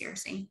from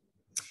GCRC.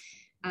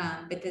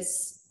 But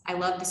I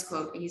love this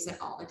quote. I use it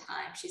all the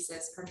time. She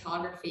says,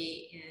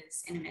 cartography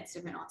is in the midst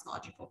of an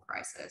ontological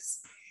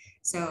crisis.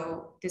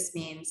 So this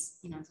means,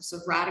 there's a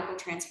radical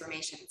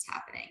transformation that's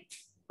happening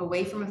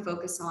away from a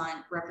focus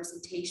on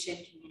representation,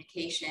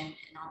 communication,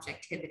 and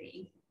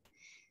objectivity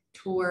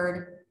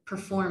toward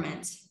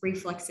performance,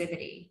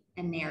 reflexivity,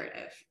 and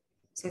narrative.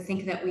 So I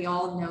think that we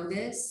all know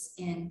this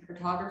in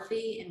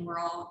cartography, and we're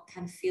all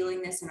kind of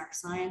feeling this in our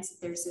science.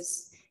 There's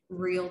this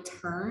real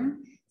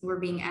turn. We're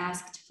being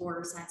asked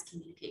for science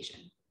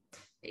communication,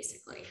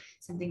 basically.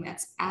 Something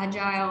that's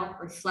agile,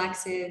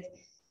 reflexive,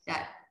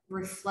 that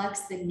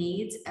reflects the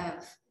needs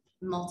of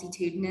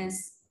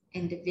multitudinous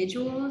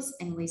individuals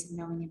and ways of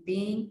knowing and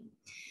being.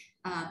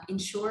 In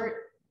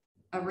short,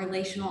 a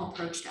relational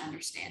approach to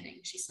understanding,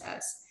 she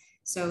says.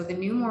 So the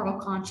new moral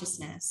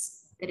consciousness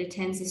that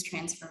attends this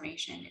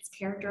transformation, it's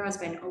characterized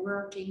by an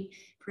overarching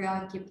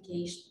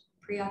preoccupation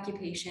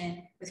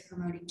with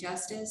promoting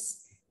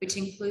justice, which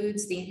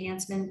includes the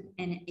enhancement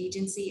and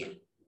agency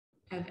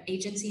and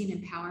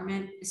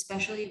empowerment,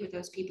 especially with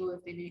those people who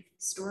have been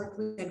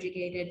historically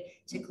subjugated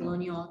to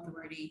colonial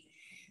authority,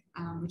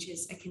 which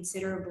is a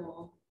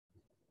considerable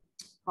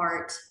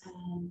part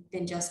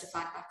been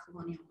justified by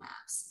colonial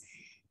maps.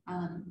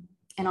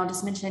 And I'll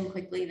just mention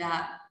quickly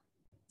that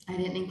I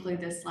didn't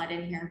include this slide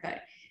in here,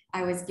 but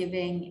I was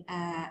giving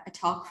a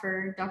talk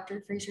for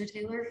Dr. Fraser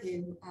Taylor,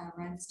 who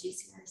runs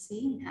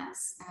GCRC and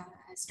has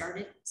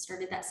started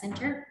that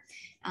center.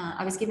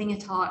 I was giving a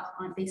talk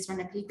based on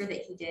a paper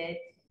that he did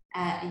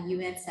at a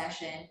UN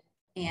session,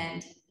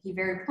 and he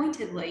very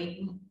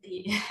pointedly,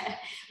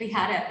 we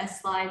had a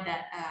slide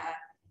that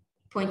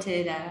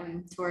pointed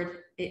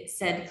toward, it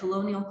said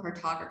colonial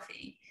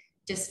cartography,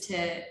 just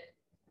to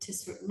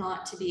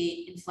not to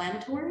be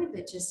inflammatory,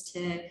 but just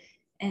to,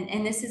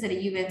 and this is at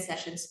a UN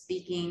session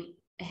speaking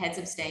heads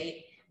of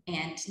state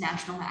and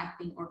national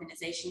mapping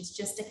organizations,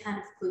 just to kind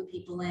of clue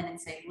people in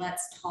and say,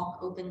 let's talk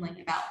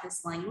openly about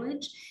this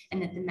language,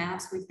 and that the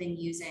maps we've been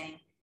using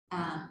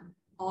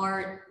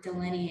are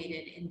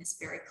delineated in this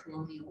very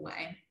colonial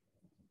way.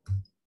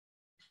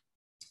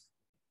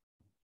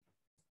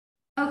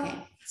 Okay,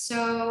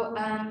 so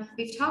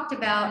we've talked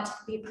about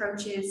the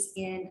approaches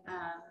in,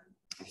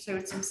 I've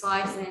showed some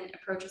slides in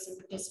approaches in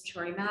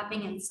participatory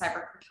mapping and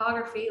cyber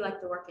cartography,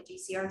 like the work at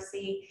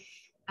GCRC,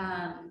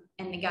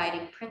 and the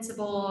guiding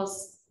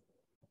principles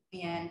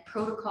and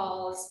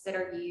protocols that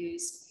are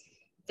used.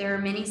 There are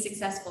many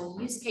successful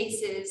use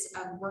cases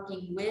of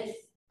working with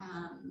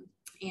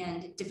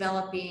and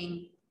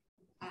developing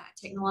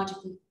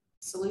technological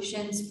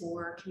solutions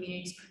for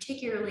communities,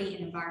 particularly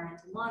in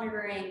environmental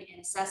monitoring and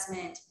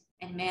assessment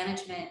and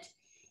management.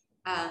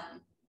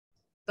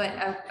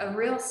 But a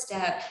real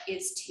step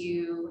is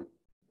to,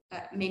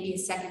 maybe a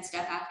second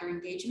step after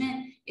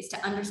engagement, is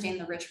to understand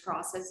the rich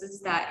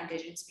processes that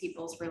Indigenous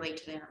peoples relate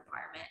to their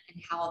environment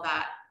and how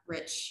that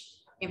rich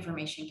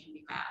information can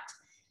be mapped.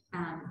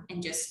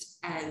 And just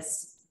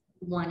as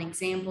one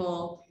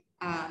example,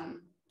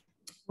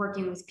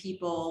 working with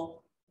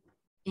people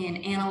in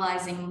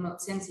analyzing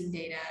remote sensing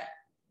data,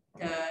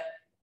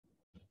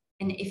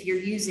 and if you're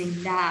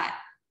using that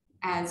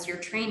as your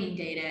training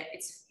data,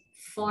 it's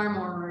far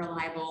more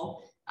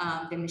reliable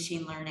than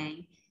machine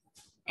learning.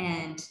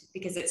 And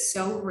because it's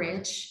so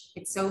rich,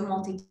 it's so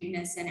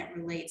multitudinous, and it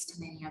relates to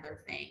many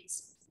other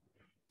things.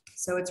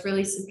 So it's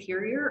really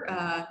superior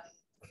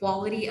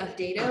quality of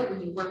data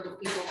when you work with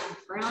people on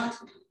the ground.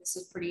 This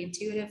is pretty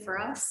intuitive for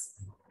us.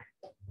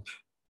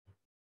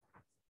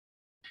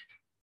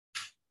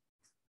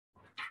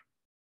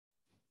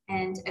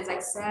 And as I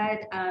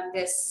said,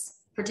 this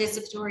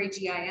participatory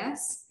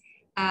GIS,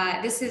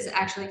 this is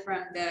actually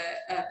from the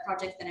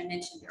project that I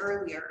mentioned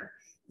earlier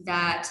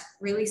that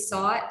really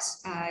sought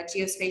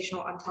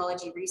geospatial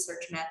ontology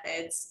research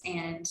methods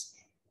and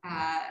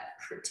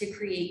to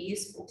create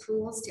useful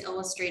tools to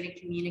illustrate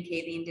and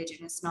communicate the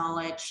indigenous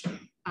knowledge,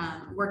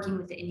 working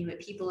with the Inuit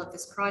people of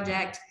this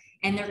project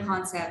and their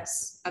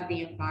concepts of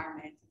the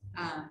environment,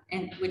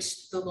 and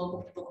which the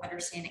local people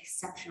understand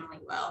exceptionally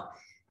well.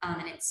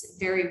 And it's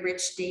very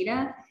rich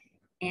data.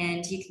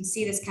 And you can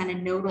see this kind of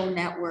nodal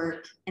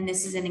network. And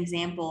this is an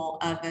example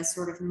of a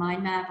sort of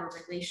mind map or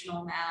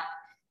relational map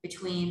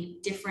between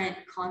different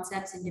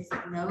concepts and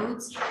different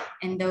nodes.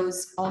 And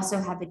those also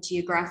have a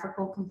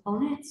geographical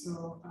component.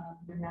 So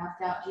they're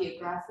mapped out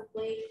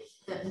geographically,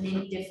 but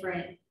many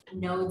different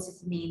nodes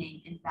of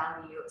meaning and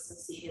value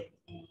associated with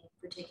any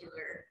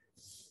particular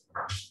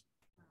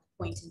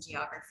point in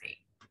geography.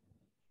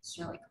 It's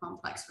really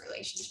complex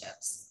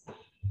relationships.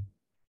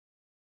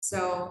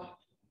 So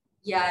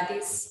yeah,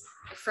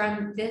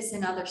 from this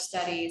and other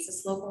studies,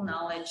 this local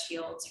knowledge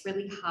yields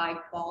really high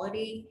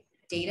quality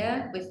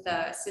data with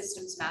the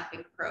systems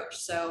mapping approach.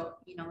 So,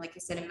 like I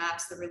said, it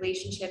maps the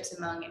relationships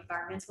among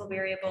environmental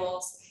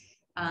variables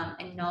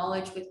and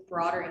knowledge with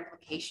broader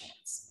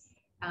implications,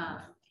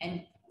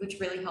 and which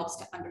really helps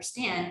to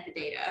understand the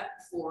data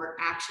for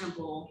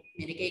actionable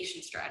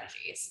mitigation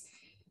strategies.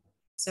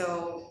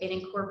 So it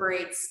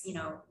incorporates,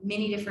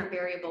 many different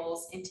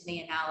variables into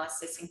the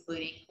analysis,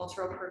 including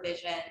cultural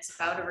provisions,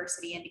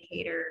 biodiversity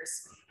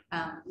indicators,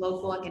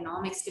 local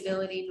economic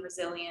stability and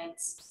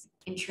resilience,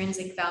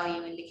 intrinsic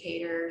value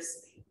indicators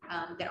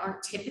that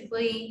aren't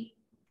typically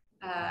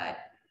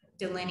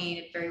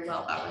delineated very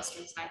well by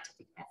Western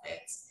scientific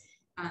methods.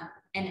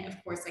 And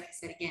of course, like I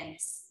said, again,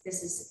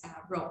 this is a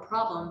real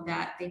problem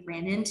that they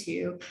ran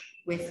into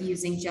with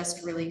using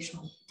just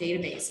relational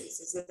databases,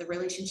 is that the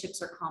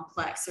relationships are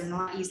complex. They're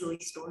not easily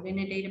stored in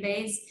a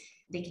database.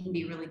 They can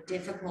be really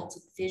difficult to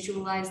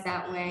visualize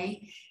that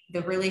way.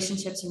 The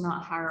relationships are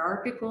not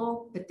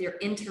hierarchical, but they're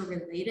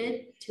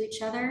interrelated to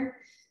each other.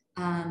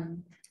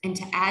 And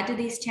to add to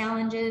these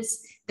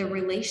challenges, the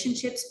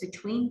relationships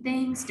between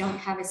things don't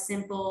have a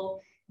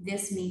simple,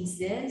 this means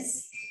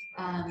this.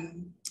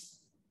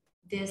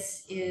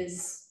 This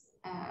is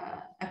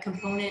a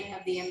component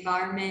of the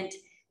environment,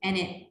 and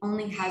it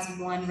only has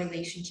one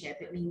relationship.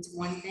 It means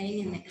one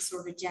thing, and it's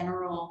sort of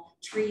general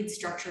treed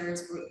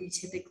structures what we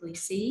typically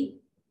see.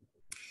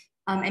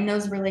 And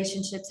those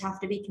relationships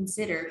have to be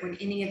considered when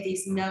any of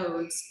these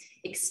nodes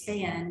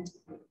expand.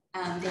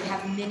 They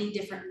have many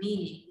different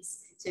meanings.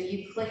 So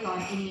you click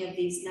on any of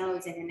these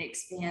nodes and it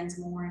expands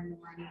more and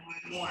more and more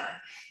and more,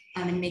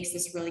 and makes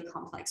this really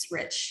complex,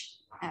 rich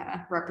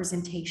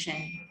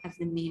representation of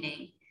the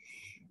meaning.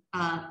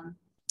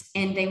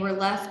 And they were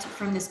left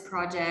from this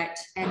project,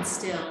 and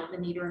still the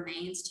need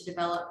remains to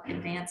develop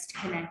advanced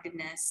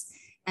connectedness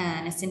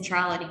and a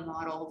centrality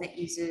model that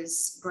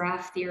uses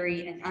graph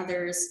theory and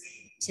others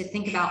to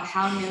think about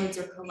how nodes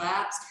are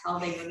collapsed, how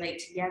they relate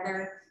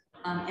together,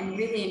 and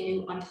really a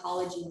new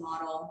ontology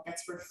model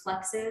that's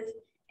reflexive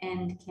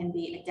and can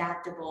be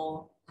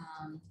adaptable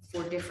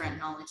for different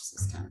knowledge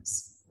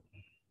systems.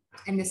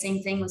 And the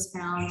same thing was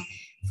found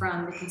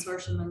from the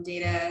Consortium on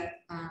Data,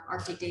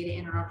 Arctic Data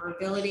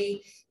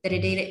Interoperability, that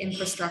a data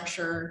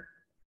infrastructure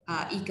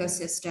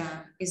ecosystem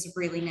is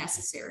really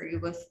necessary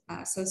with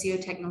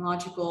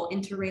socio-technological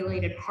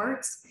interrelated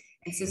parts,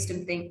 and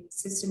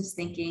systems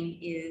thinking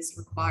is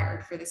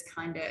required for this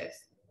kind of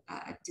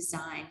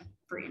design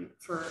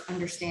for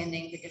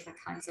understanding the different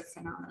kinds of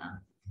phenomena.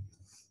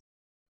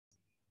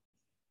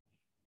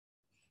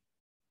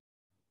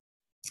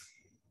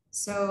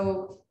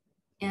 So,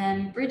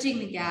 and bridging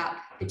the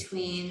gap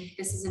between,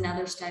 this is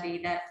another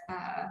study that,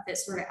 that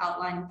sort of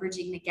outlined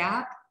bridging the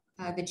gap,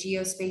 the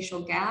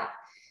geospatial gap,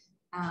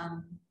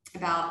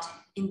 about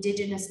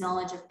indigenous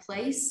knowledge of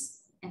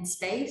place and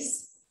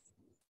space.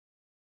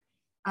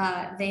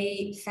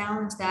 They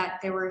found that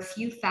there were a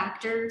few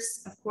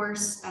factors, of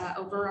course,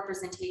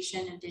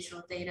 overrepresentation of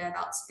digital data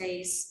about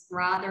space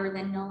rather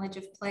than knowledge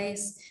of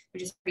place,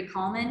 which is pretty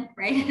common,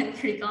 right?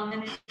 Pretty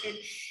common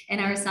in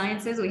our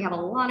sciences. We have a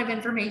lot of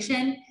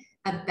information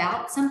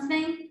about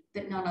something,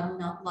 but not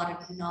a lot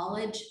of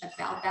knowledge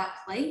about that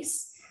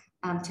place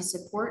to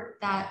support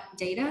that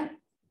data.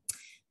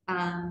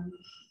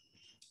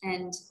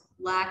 And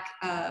lack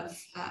of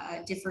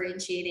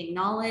differentiating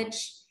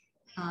knowledge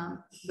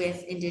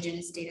with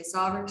indigenous data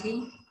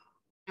sovereignty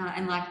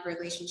and lack of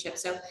relationship.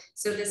 So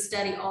this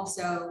study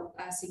also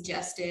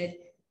suggested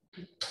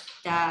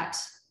that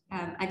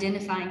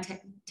identifying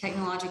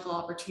technological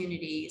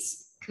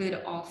opportunities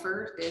could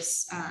offer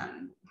this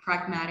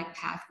pragmatic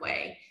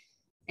pathway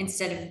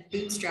instead of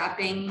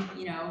bootstrapping,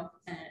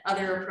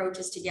 other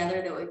approaches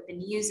together that we've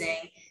been using,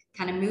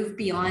 kind of move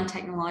beyond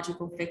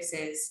technological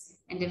fixes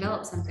and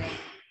develop something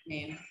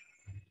new.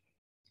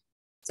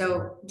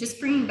 So just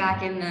bringing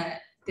back in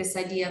this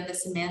idea of the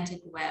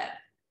semantic web.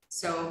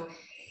 So,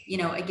 you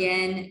know,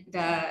 again,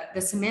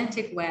 the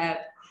semantic web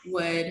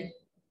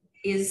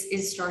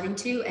is starting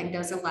to and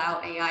does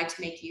allow AI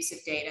to make use of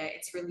data.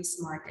 It's really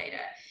smart data.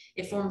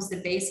 It forms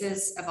the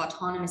basis of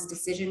autonomous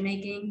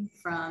decision-making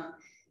from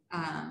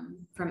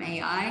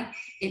AI.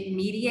 It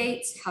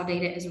mediates how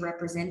data is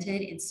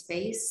represented in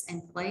space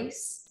and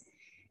place,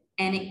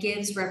 and it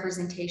gives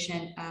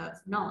representation of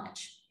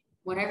knowledge,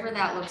 whatever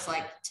that looks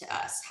like to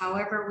us.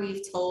 However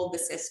we've told the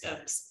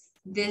systems,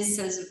 this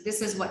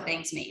is what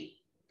things mean.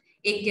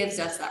 It gives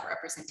us that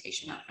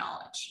representation of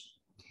knowledge.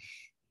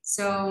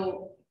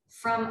 So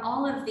from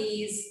all of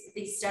these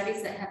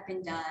studies that have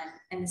been done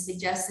and the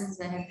suggestions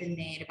that have been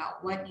made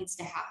about what needs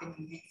to happen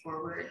moving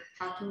forward,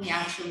 how can we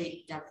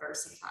actually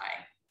diversify?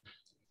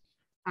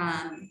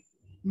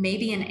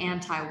 Maybe an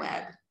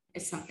anti-web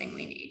is something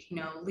we need, you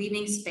know,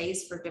 leaving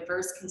space for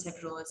diverse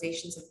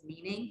conceptualizations of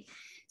meaning,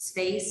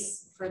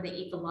 space for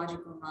the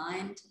ecological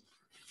mind.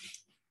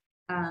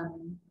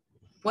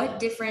 What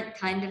different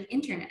kind of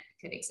internet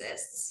could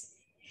exist,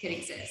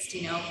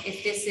 you know,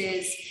 if this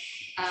is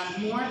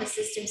more of a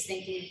systems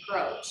thinking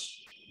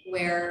approach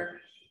where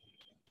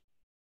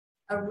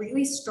a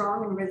really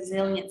strong and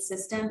resilient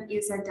system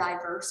is a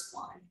diverse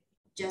one,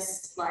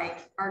 just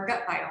like our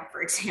gut biome,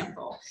 for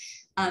example.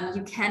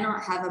 You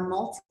cannot have a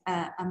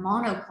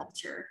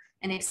monoculture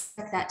and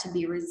expect that to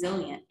be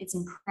resilient. It's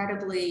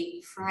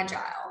incredibly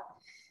fragile.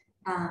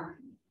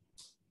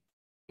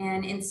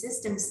 And in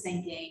systems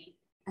thinking,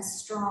 a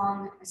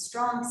strong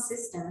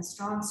system, a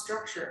strong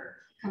structure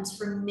comes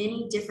from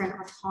many different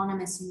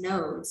autonomous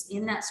nodes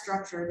in that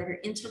structure that are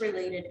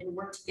interrelated and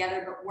work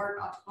together, but work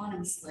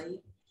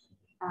autonomously.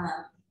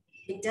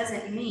 It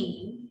doesn't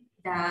mean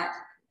that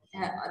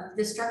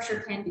the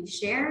structure can be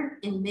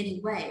shared in many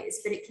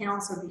ways, but it can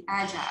also be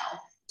agile.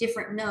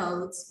 Different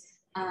nodes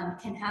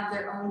can have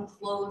their own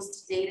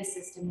closed data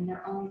system and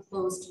their own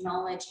closed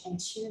knowledge and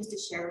choose to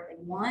share what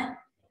they want,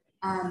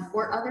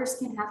 or others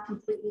can have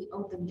completely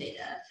open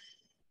data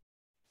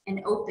and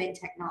open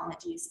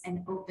technologies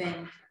and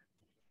open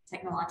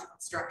technological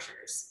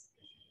structures.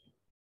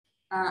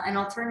 An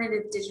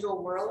alternative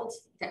digital world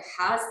that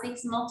has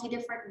these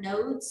multi-different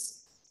nodes,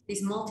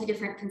 these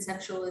multi-different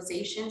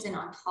conceptualizations and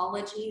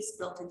ontologies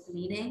built into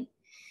meaning,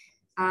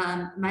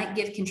 might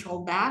give control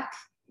back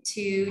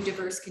to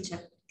diverse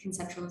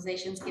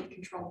conceptualizations, give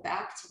control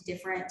back to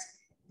different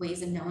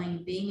ways of knowing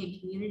and being in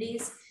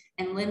communities,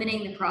 and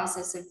limiting the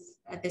process of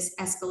this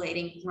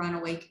escalating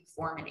runaway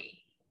conformity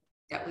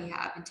that we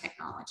have in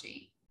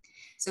technology.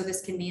 So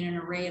this can mean an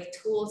array of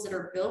tools that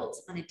are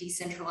built on a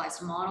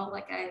decentralized model,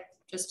 like I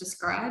just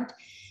described.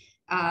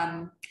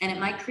 And it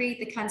might create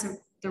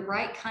the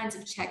right kinds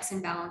of checks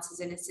and balances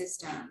in a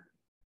system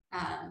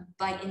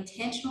by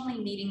intentionally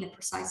meeting the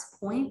precise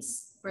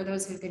points where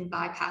those have been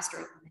bypassed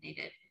or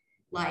eliminated,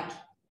 like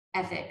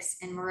ethics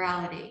and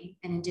morality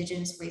and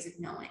indigenous ways of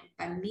knowing.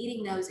 By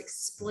meeting those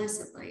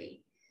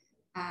explicitly,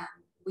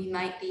 we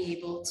might be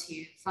able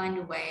to find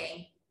a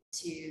way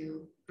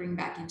to bring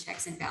back in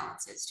checks and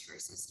balances to our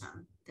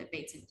system that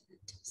Bates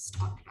just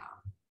talked about.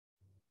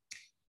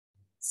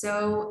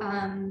 So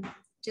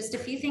just a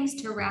few things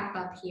to wrap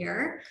up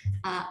here.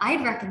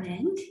 I'd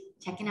recommend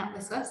checking out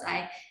this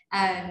website.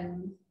 I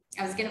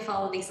was going to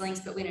follow these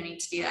links, but we don't need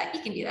to do that.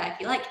 You can do that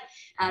if you like.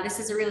 This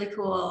is a really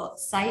cool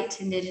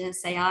site,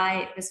 Indigenous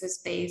AI. This was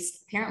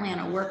based apparently on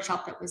a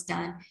workshop that was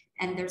done.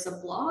 And there's a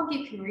blog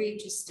you can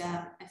read, just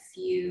a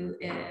few,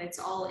 it's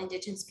all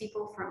Indigenous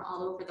people from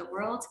all over the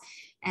world,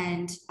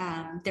 and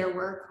their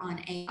work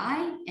on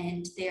AI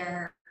and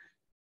their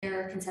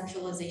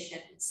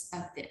conceptualizations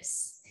of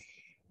this.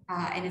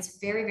 And it's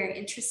very, very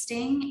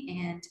interesting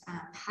and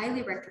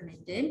highly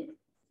recommended.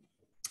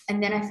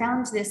 And then I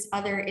found this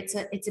other, it's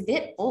a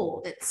bit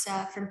old, it's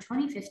from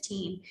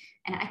 2015,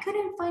 and I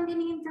couldn't find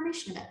any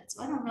information about it.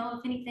 So I don't know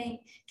if anything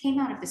came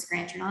out of this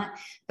grant or not,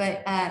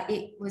 but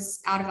it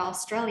was out of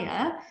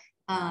Australia,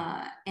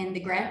 and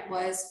the grant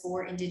was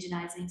for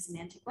indigenizing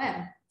semantic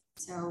web.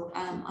 So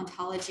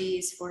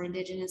ontologies for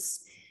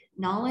indigenous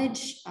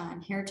knowledge,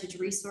 heritage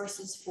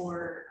resources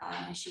for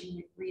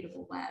machine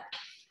readable web.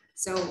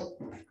 So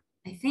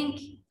I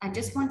think I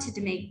just wanted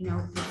to make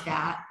note of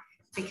that,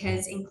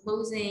 because in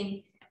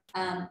closing,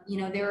 you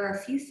know, there are a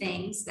few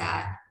things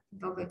that,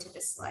 I'll go to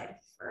this slide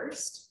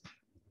first.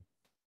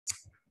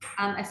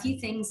 A few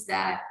things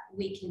that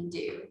we can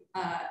do.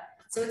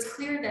 So it's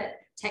clear that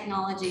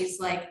technologies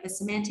like the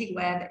semantic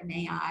web and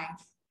AI,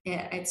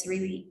 it's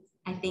really,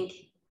 I think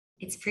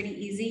it's pretty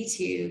easy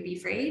to be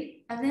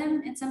afraid of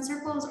them in some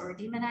circles or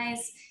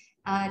demonize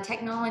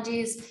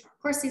technologies. Of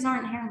course, these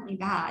aren't inherently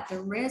bad.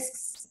 The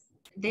risks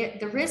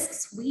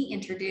we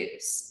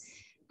introduce,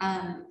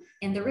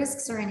 and the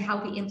risks are in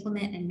how we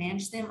implement and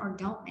manage them or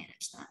don't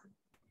manage them.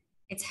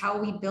 It's how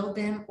we build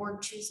them or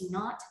choose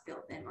not to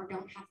build them or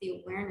don't have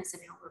the awareness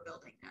of how we're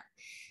building them.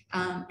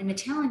 And the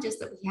challenge is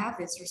that we have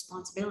this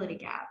responsibility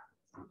gap.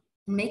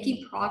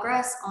 Making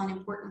progress on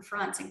important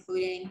fronts,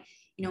 including,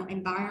 you know,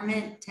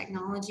 environment,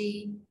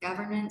 technology,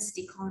 governance,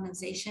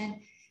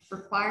 decolonization,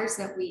 requires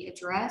that we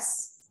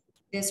address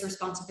this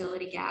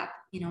responsibility gap,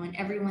 and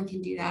everyone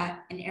can do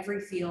that in every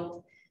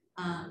field.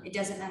 It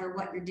doesn't matter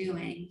what you're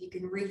doing. You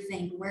can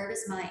rethink, where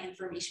does my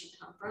information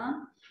come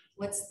from?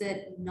 What's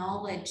the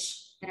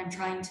knowledge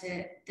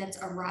that that's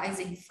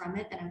arising from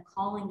it, that I'm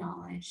calling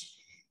knowledge?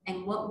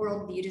 And what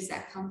worldview does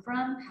that come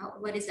from?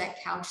 What is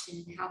that couched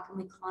in? How can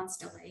we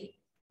constellate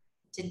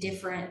to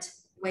different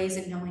ways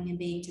of knowing and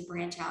being to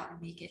branch out and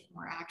make it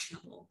more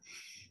actionable?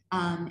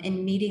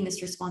 And meeting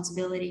this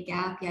responsibility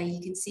gap, yeah,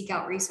 you can seek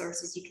out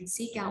resources. You can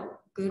seek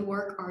out good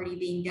work already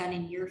being done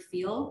in your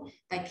field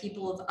by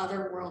people of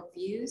other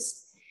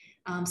worldviews.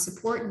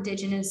 Support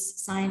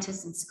Indigenous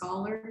scientists and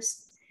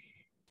scholars.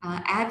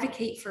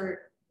 Advocate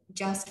for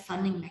just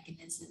funding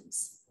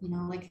mechanisms,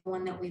 like the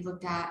one that we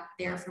looked at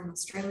there from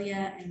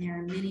Australia, and there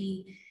are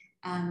many,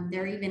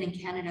 there are even in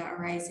Canada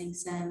arising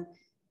some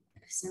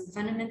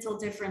fundamental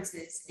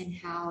differences in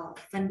how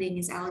funding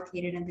is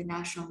allocated at the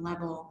national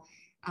level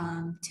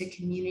to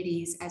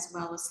communities as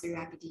well as through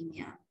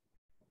academia.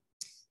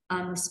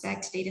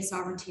 Respect data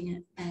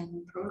sovereignty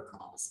and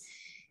protocols.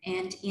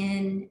 And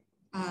in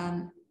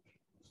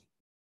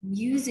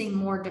using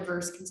more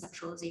diverse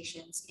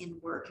conceptualizations in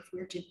work, if we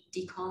were to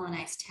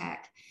decolonize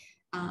tech,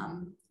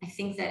 I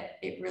think that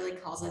it really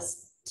calls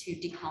us to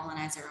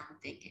decolonize our own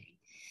thinking.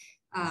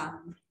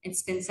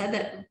 It's been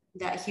said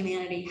that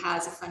humanity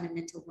has a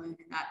fundamental wound,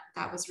 and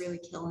that was really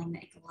killing the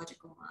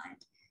ecological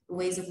mind, the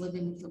ways of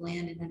living with the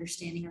land and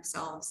understanding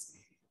ourselves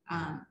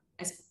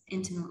as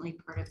intimately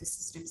part of the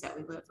systems that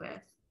we live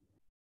with.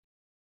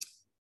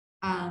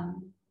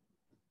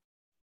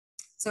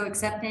 So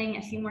accepting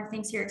a few more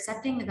things here.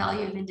 Accepting the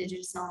value of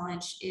Indigenous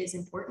knowledge is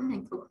important,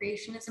 and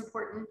co-creation is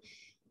important,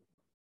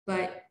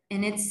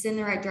 and it's in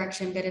the right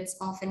direction, but it's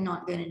often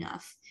not good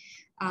enough.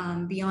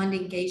 Beyond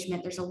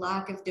engagement, there's a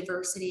lack of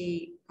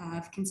diversity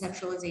of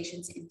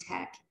conceptualizations in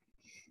tech.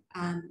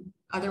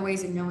 Other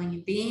ways of knowing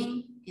and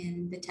being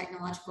in the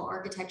technological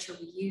architecture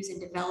we use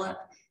and develop,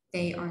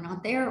 they are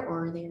not there,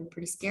 or they are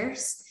pretty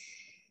scarce.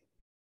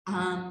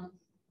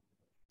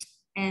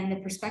 And the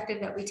perspective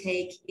that we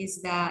take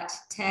is that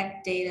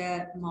tech,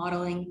 data,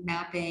 modeling,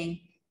 mapping,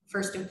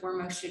 first and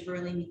foremost, should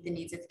really meet the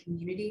needs of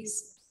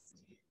communities.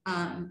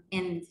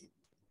 And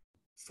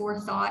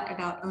forethought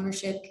about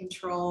ownership,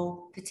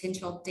 control,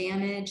 potential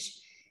damage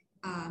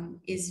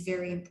is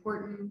very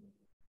important.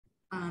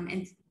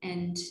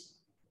 And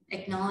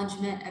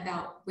acknowledgement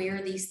about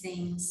where these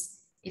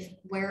things,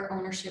 where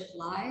ownership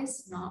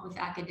lies, not with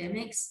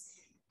academics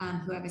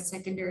who have a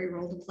secondary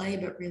role to play,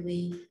 but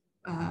really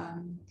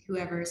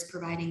whoever is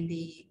providing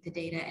the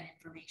data and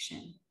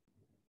information.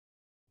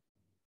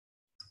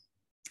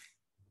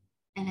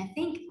 And I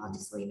think I'll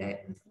just leave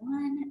it with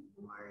one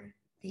more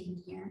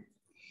thing here.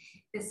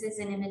 This is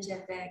an image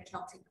of the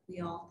Celtic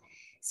wheel.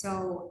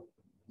 So,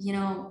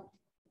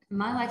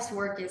 my life's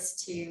work is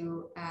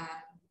to,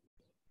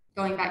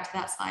 going back to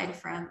that slide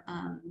from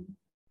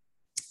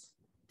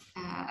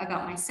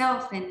about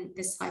myself and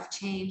this life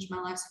change,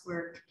 my life's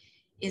work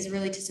is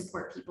really to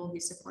support people who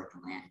support the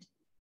land.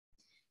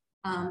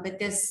 But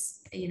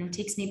this,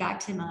 takes me back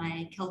to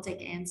my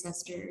Celtic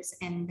ancestors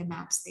and the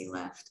maps they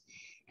left.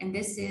 And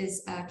this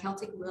is a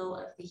Celtic Wheel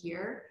of the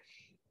Year.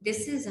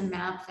 This is a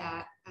map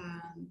that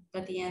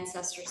the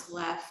ancestors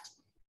left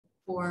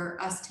for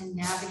us to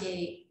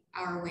navigate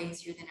our way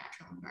through the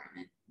natural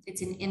environment.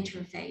 It's an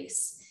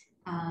interface.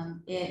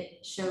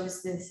 It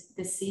shows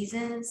the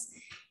seasons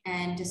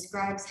and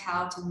describes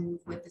how to move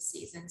with the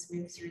seasons,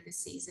 move through the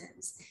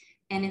seasons.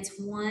 And it's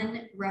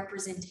one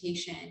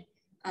representation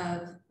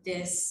of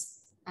this,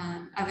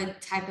 of a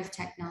type of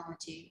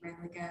technology, right?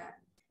 Like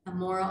a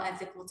moral,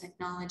 ethical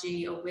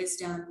technology, a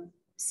wisdom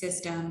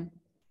system.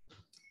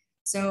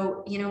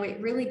 So,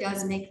 it really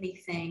does make me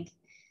think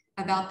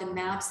about the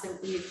maps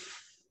that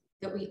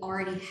we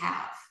already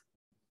have.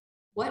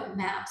 What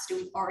maps do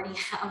we already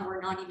have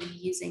we're not even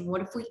using?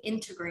 What if we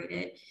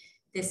integrated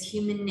this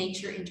human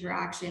nature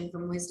interaction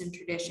from wisdom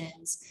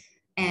traditions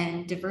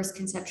and diverse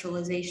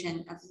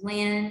conceptualization of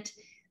land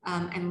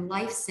and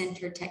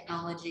life-centered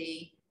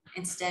technology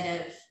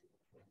instead of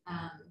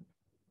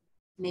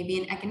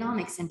maybe an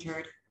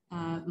economic-centered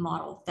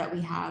model that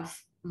we have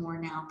more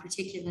now,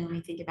 particularly when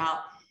we think about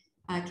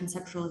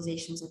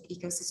conceptualizations of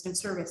ecosystem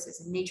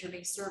services and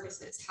nature-based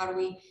services. How do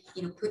we,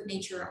 put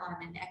nature on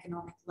an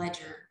economic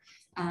ledger?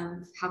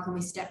 How can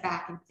we step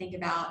back and think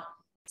about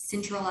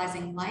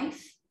centralizing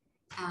life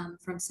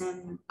from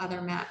some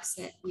other maps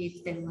that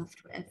we've been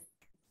left with?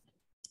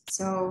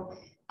 So,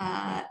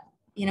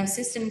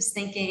 systems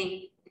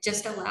thinking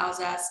just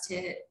allows us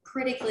to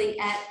critically,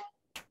 at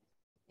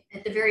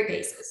the very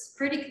basis,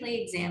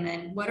 critically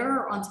examine what are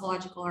our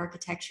ontological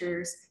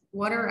architectures,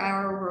 what are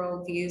our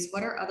worldviews,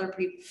 what are other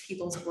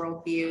people's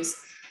worldviews,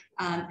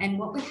 and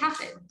what would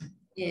happen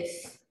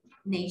if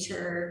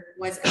nature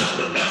was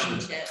a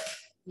relationship.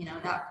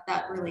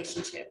 That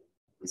relationship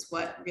was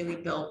what really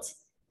built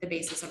the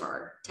basis of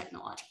our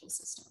technological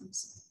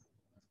systems.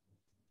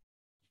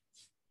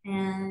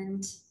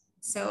 And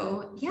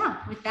so,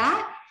 yeah, with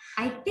that,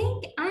 I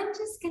think I'm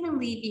just gonna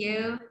leave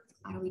you.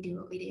 How do we do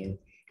what we do?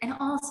 And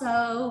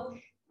also,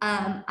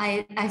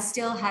 I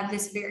still have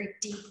this very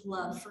deep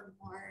love for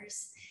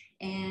Mars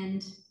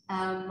and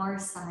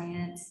Mars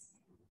science.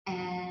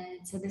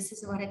 And so this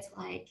is what it's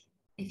like.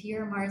 If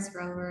you're a Mars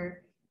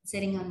rover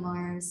sitting on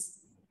Mars,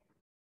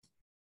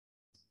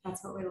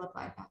 that's what we look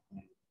like out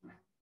there.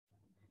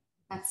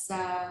 That's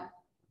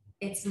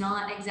it's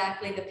not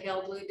exactly the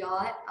pale blue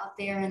dot out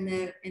there in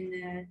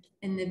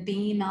the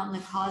beam out in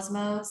the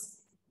cosmos,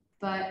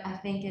 but I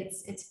think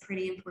it's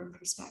pretty important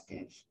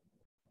perspective.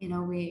 You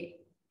know,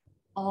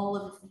 all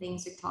of the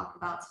things we've talked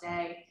about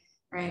today,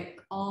 right?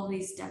 All of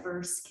these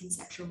diverse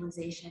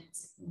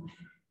conceptualizations,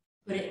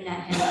 put it in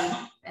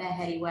that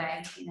heady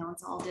way. You know,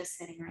 it's all just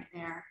sitting right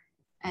there,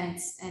 and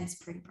it's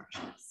pretty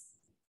precious.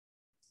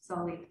 So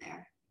I'll leave it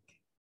there.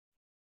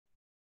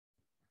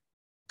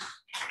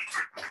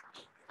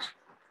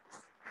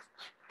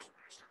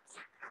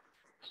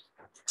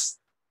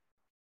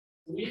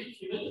 We have a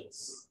few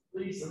minutes.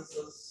 Please,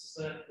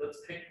 let's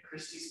pick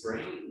Christy's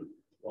brain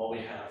while we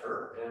have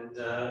her. And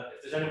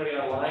if there's anybody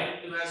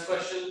online who has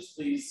questions,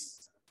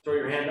 please throw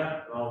your hand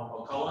up. And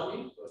I'll call on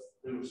you.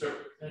 But we start.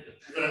 I'm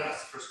going to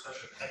ask the first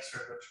question. Thanks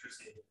very much,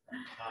 Christy.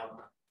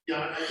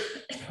 Yeah, I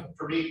think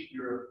for me,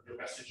 your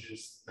message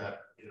is that,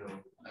 you know,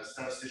 as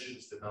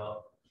statisticians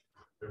develop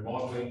their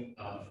modeling,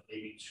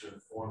 maybe to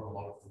inform a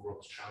lot of the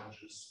world's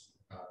challenges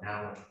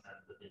now and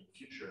in the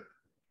future.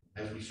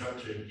 As we start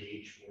to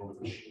engage more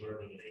with machine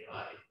learning and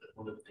AI, that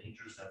one of the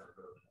dangers that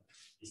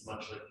is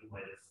much like you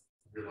might have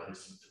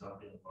realized in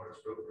developing the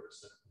Mars rovers,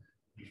 that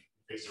we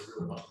face a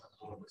real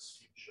autonomous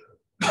future.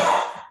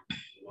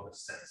 A lot of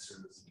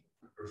sensors,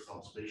 Earth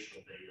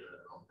observational data,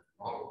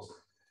 models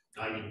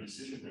guiding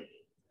decision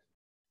making,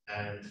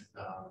 and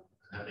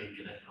that may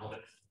be an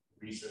economic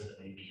reason, that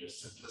may be a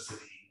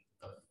simplicity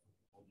of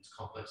all these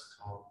complex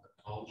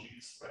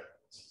technologies. Right?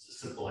 It's a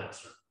simple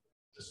answer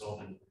to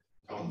solving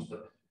problems,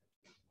 but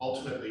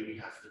ultimately, we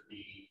have to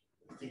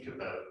think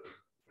about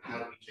how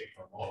do we take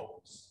our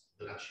models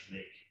that actually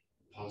make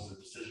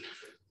positive decisions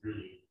that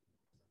really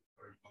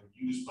are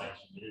used by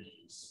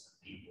communities and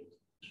people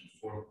to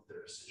inform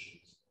their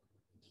decisions,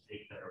 to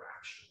take better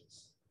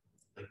actions.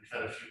 Like we've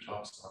had a few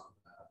talks on,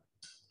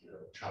 you know,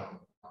 child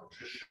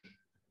malnutrition.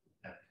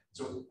 And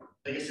so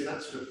I guess in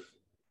that sort of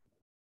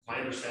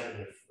my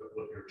understanding of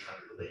what you're trying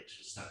to relate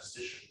to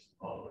statisticians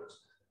and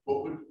modelers,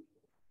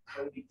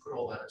 how would you put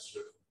all that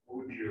sort of, what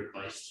would be your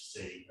advice to,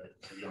 say,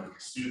 a young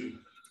student,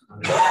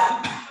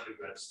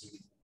 undergrad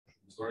student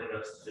who's learning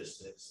about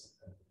statistics,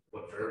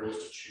 what variables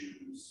to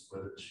choose,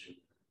 whether to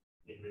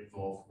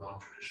involve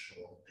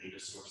non-traditional data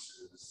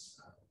sources,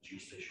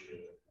 geospatial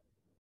data?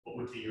 What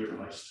would be your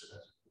advice to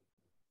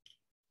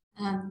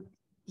that?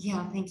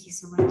 Yeah, thank you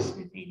so much,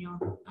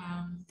 Nathaniel.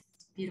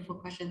 Beautiful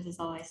questions as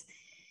always.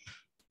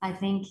 I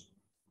think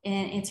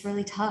it's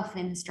really tough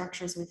in the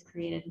structures we've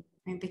created,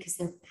 right, because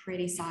they're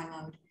pretty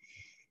siloed.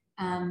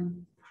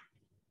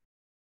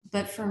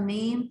 But for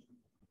me,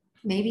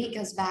 maybe it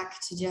goes back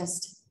to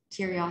just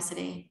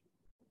curiosity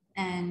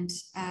and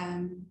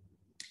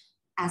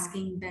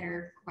asking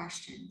better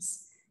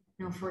questions.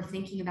 You know, if we're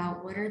thinking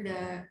about what are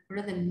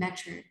the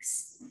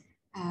metrics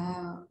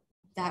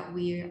that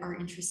we are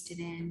interested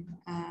in,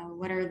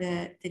 what are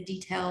the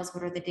details,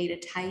 what are the data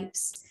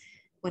types,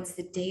 what's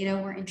the data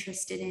we're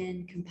interested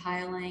in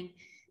compiling.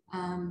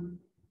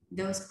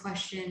 Those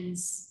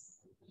questions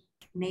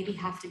maybe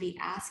have to be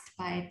asked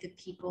by the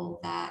people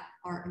that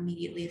are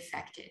immediately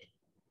affected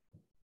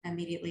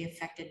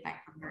by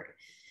hunger.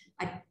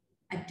 I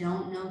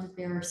don't know that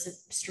there are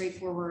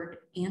straightforward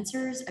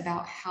answers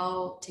about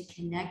how to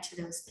connect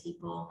to those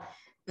people,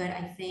 but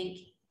I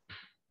think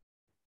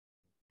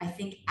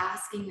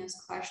asking those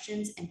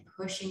questions and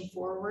pushing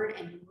forward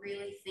and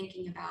really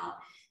thinking about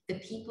the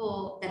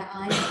people that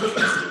I'm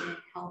interested in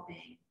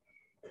helping.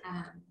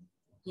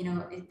 You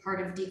know,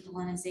 part of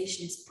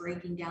decolonization is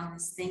breaking down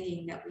this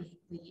thinking that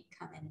we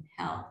come in and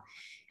help,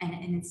 and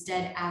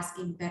instead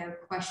asking better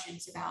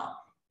questions about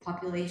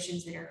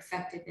populations that are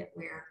affected that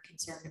we're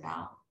concerned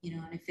about. You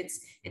know, and if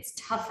it's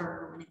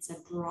tougher when it's a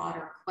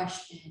broader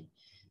question,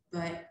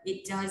 but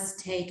it does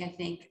take, I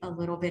think, a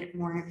little bit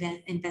more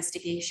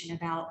investigation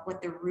about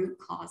what the root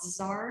causes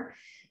are,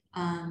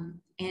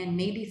 and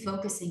maybe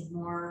focusing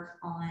more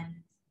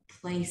on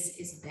place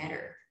is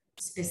better.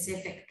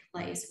 Specific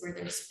place where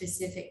there's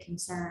specific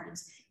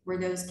concerns, where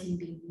those can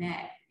be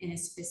met in a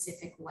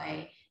specific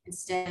way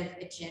instead of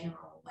a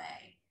general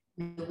way.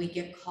 We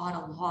get caught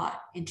a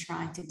lot in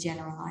trying to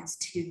generalize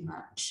too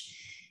much.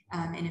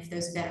 And if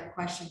those better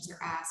questions are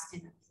asked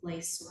in a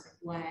place sort of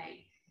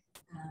way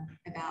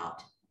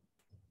about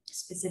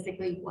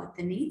specifically what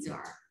the needs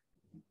are,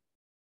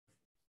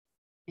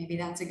 maybe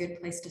that's a good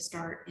place to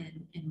start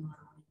in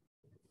modeling.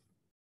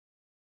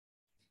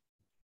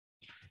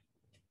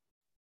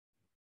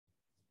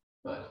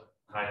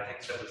 Hi,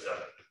 thanks. That was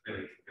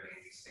really, really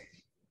interesting.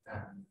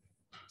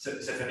 So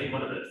for me,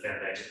 one of the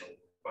foundational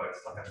quotes,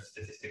 like a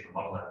statistical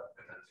modeler,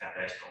 the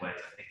foundational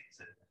ways I think is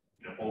that,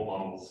 you know, all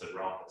models are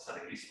wrong, but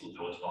something useful.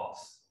 George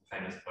Box,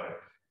 famous quote,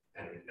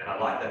 and I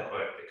like that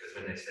quote because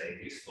when they say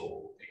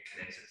useful, it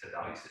connects it to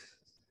value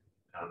systems.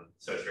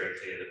 So it's very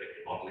clear that when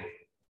you're modeling,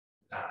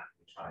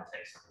 you try to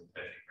take some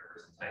perfect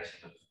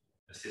representation of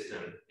the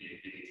system, you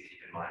need to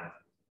keep in mind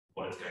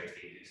what it's going to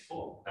be used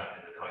for in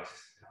the knowing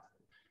system.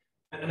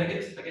 And I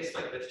guess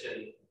my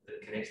question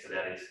that connects to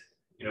that is,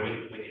 you know,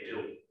 when you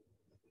build,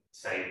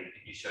 say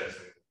you show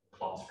some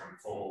plots from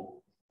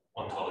formal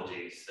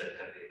ontologies that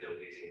have been built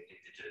using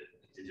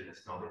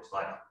indigenous knowledge,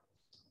 like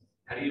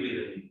how do you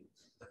even,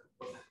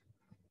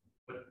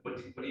 what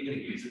are you going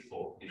to use it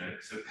for? You know,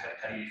 so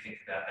how do you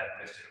think about that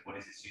question? What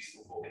is this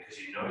useful for? Because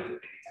you know that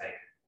when you take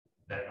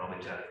that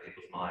knowledge out of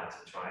people's minds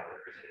and try and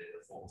represent it in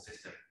a formal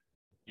system,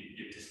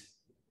 you've just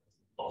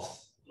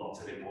lost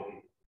lots of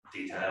important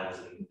details,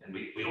 and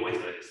we always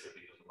notice when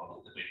we build a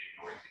model that we're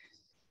ignoring things.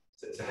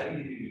 So how do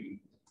you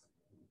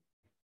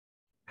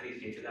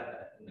think about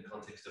that in the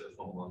context of a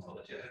formal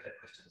ontology? I hope that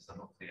question is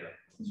somewhat clear.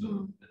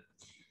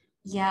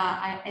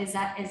 Yeah, as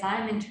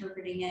I'm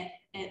interpreting it,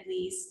 at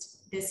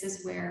least, this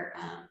is where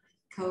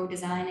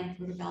co-design and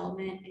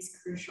co-development is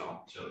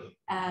crucial. Sure.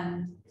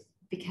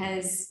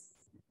 Because,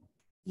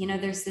 you know,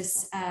 there's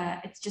this,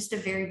 it's just a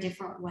very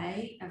different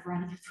way of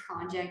running a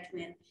project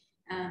when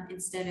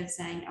instead of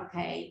saying,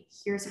 okay,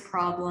 here's a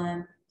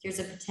problem, here's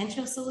a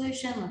potential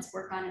solution, let's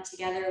work on it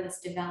together,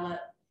 let's develop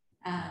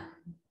a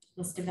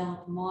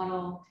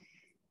model.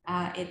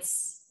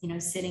 It's, you know,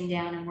 sitting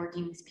down and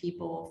working with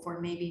people for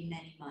maybe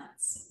many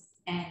months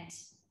and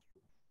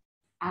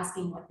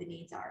asking what the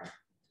needs are.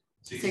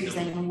 So you're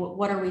saying,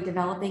 what are we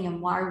developing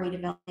and why are we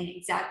developing?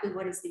 Exactly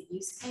what is the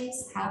use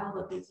case? How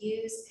will it be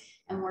used?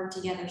 And work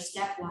together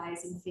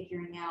stepwise in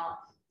figuring out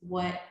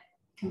what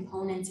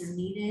components are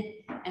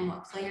needed and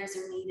what players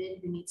are needed,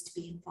 who needs to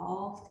be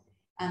involved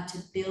to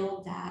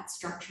build that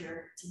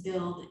structure, to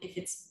build, if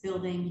it's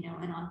building, you know,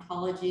 an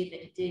ontology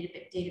that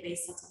a database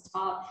sits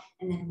on top,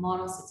 and then a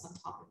model sits on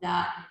top of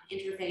that, and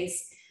an interface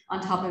on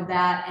top of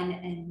that,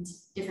 and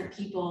different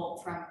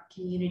people from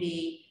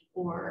community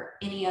or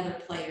any other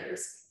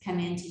players come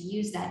in to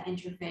use that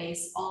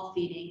interface, all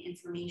feeding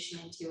information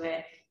into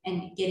it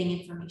and getting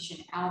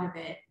information out of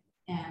it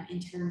in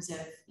terms of,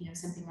 you know,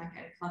 something like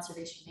a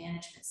conservation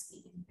management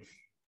scheme.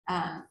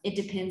 It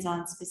depends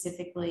on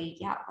specifically,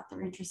 what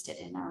they're interested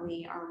in. Are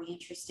we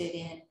interested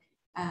in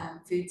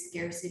food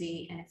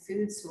scarcity and a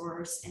food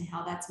source and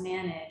how that's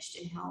managed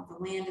and how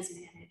the land is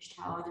managed,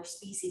 how other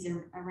species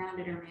around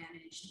it are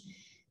managed,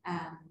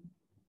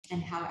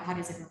 and how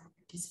does everyone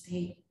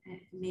participate?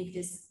 Maybe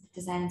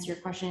does that answer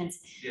your question?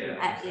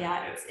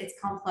 It's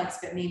complex,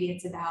 but maybe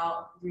it's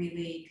about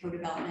really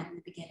co-development in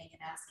the beginning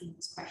and asking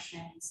those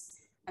questions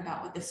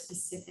about what the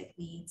specific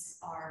needs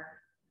are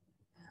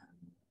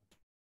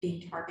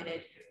being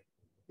targeted.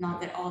 Not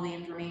that all the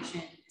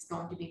information is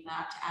going to be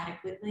mapped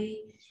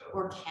adequately,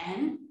 or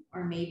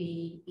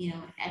maybe, you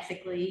know,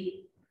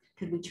 ethically,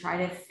 could we try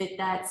to fit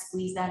that,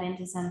 squeeze that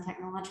into some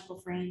technological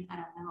frame? I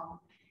don't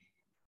know.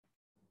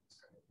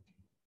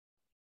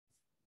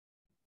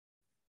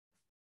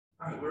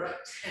 All right, we're at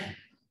 10.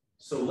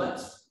 So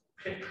let's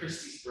pick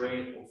Christy's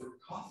brain over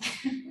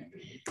coffee.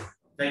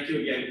 Thank you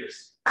again,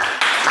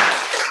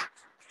 Christy.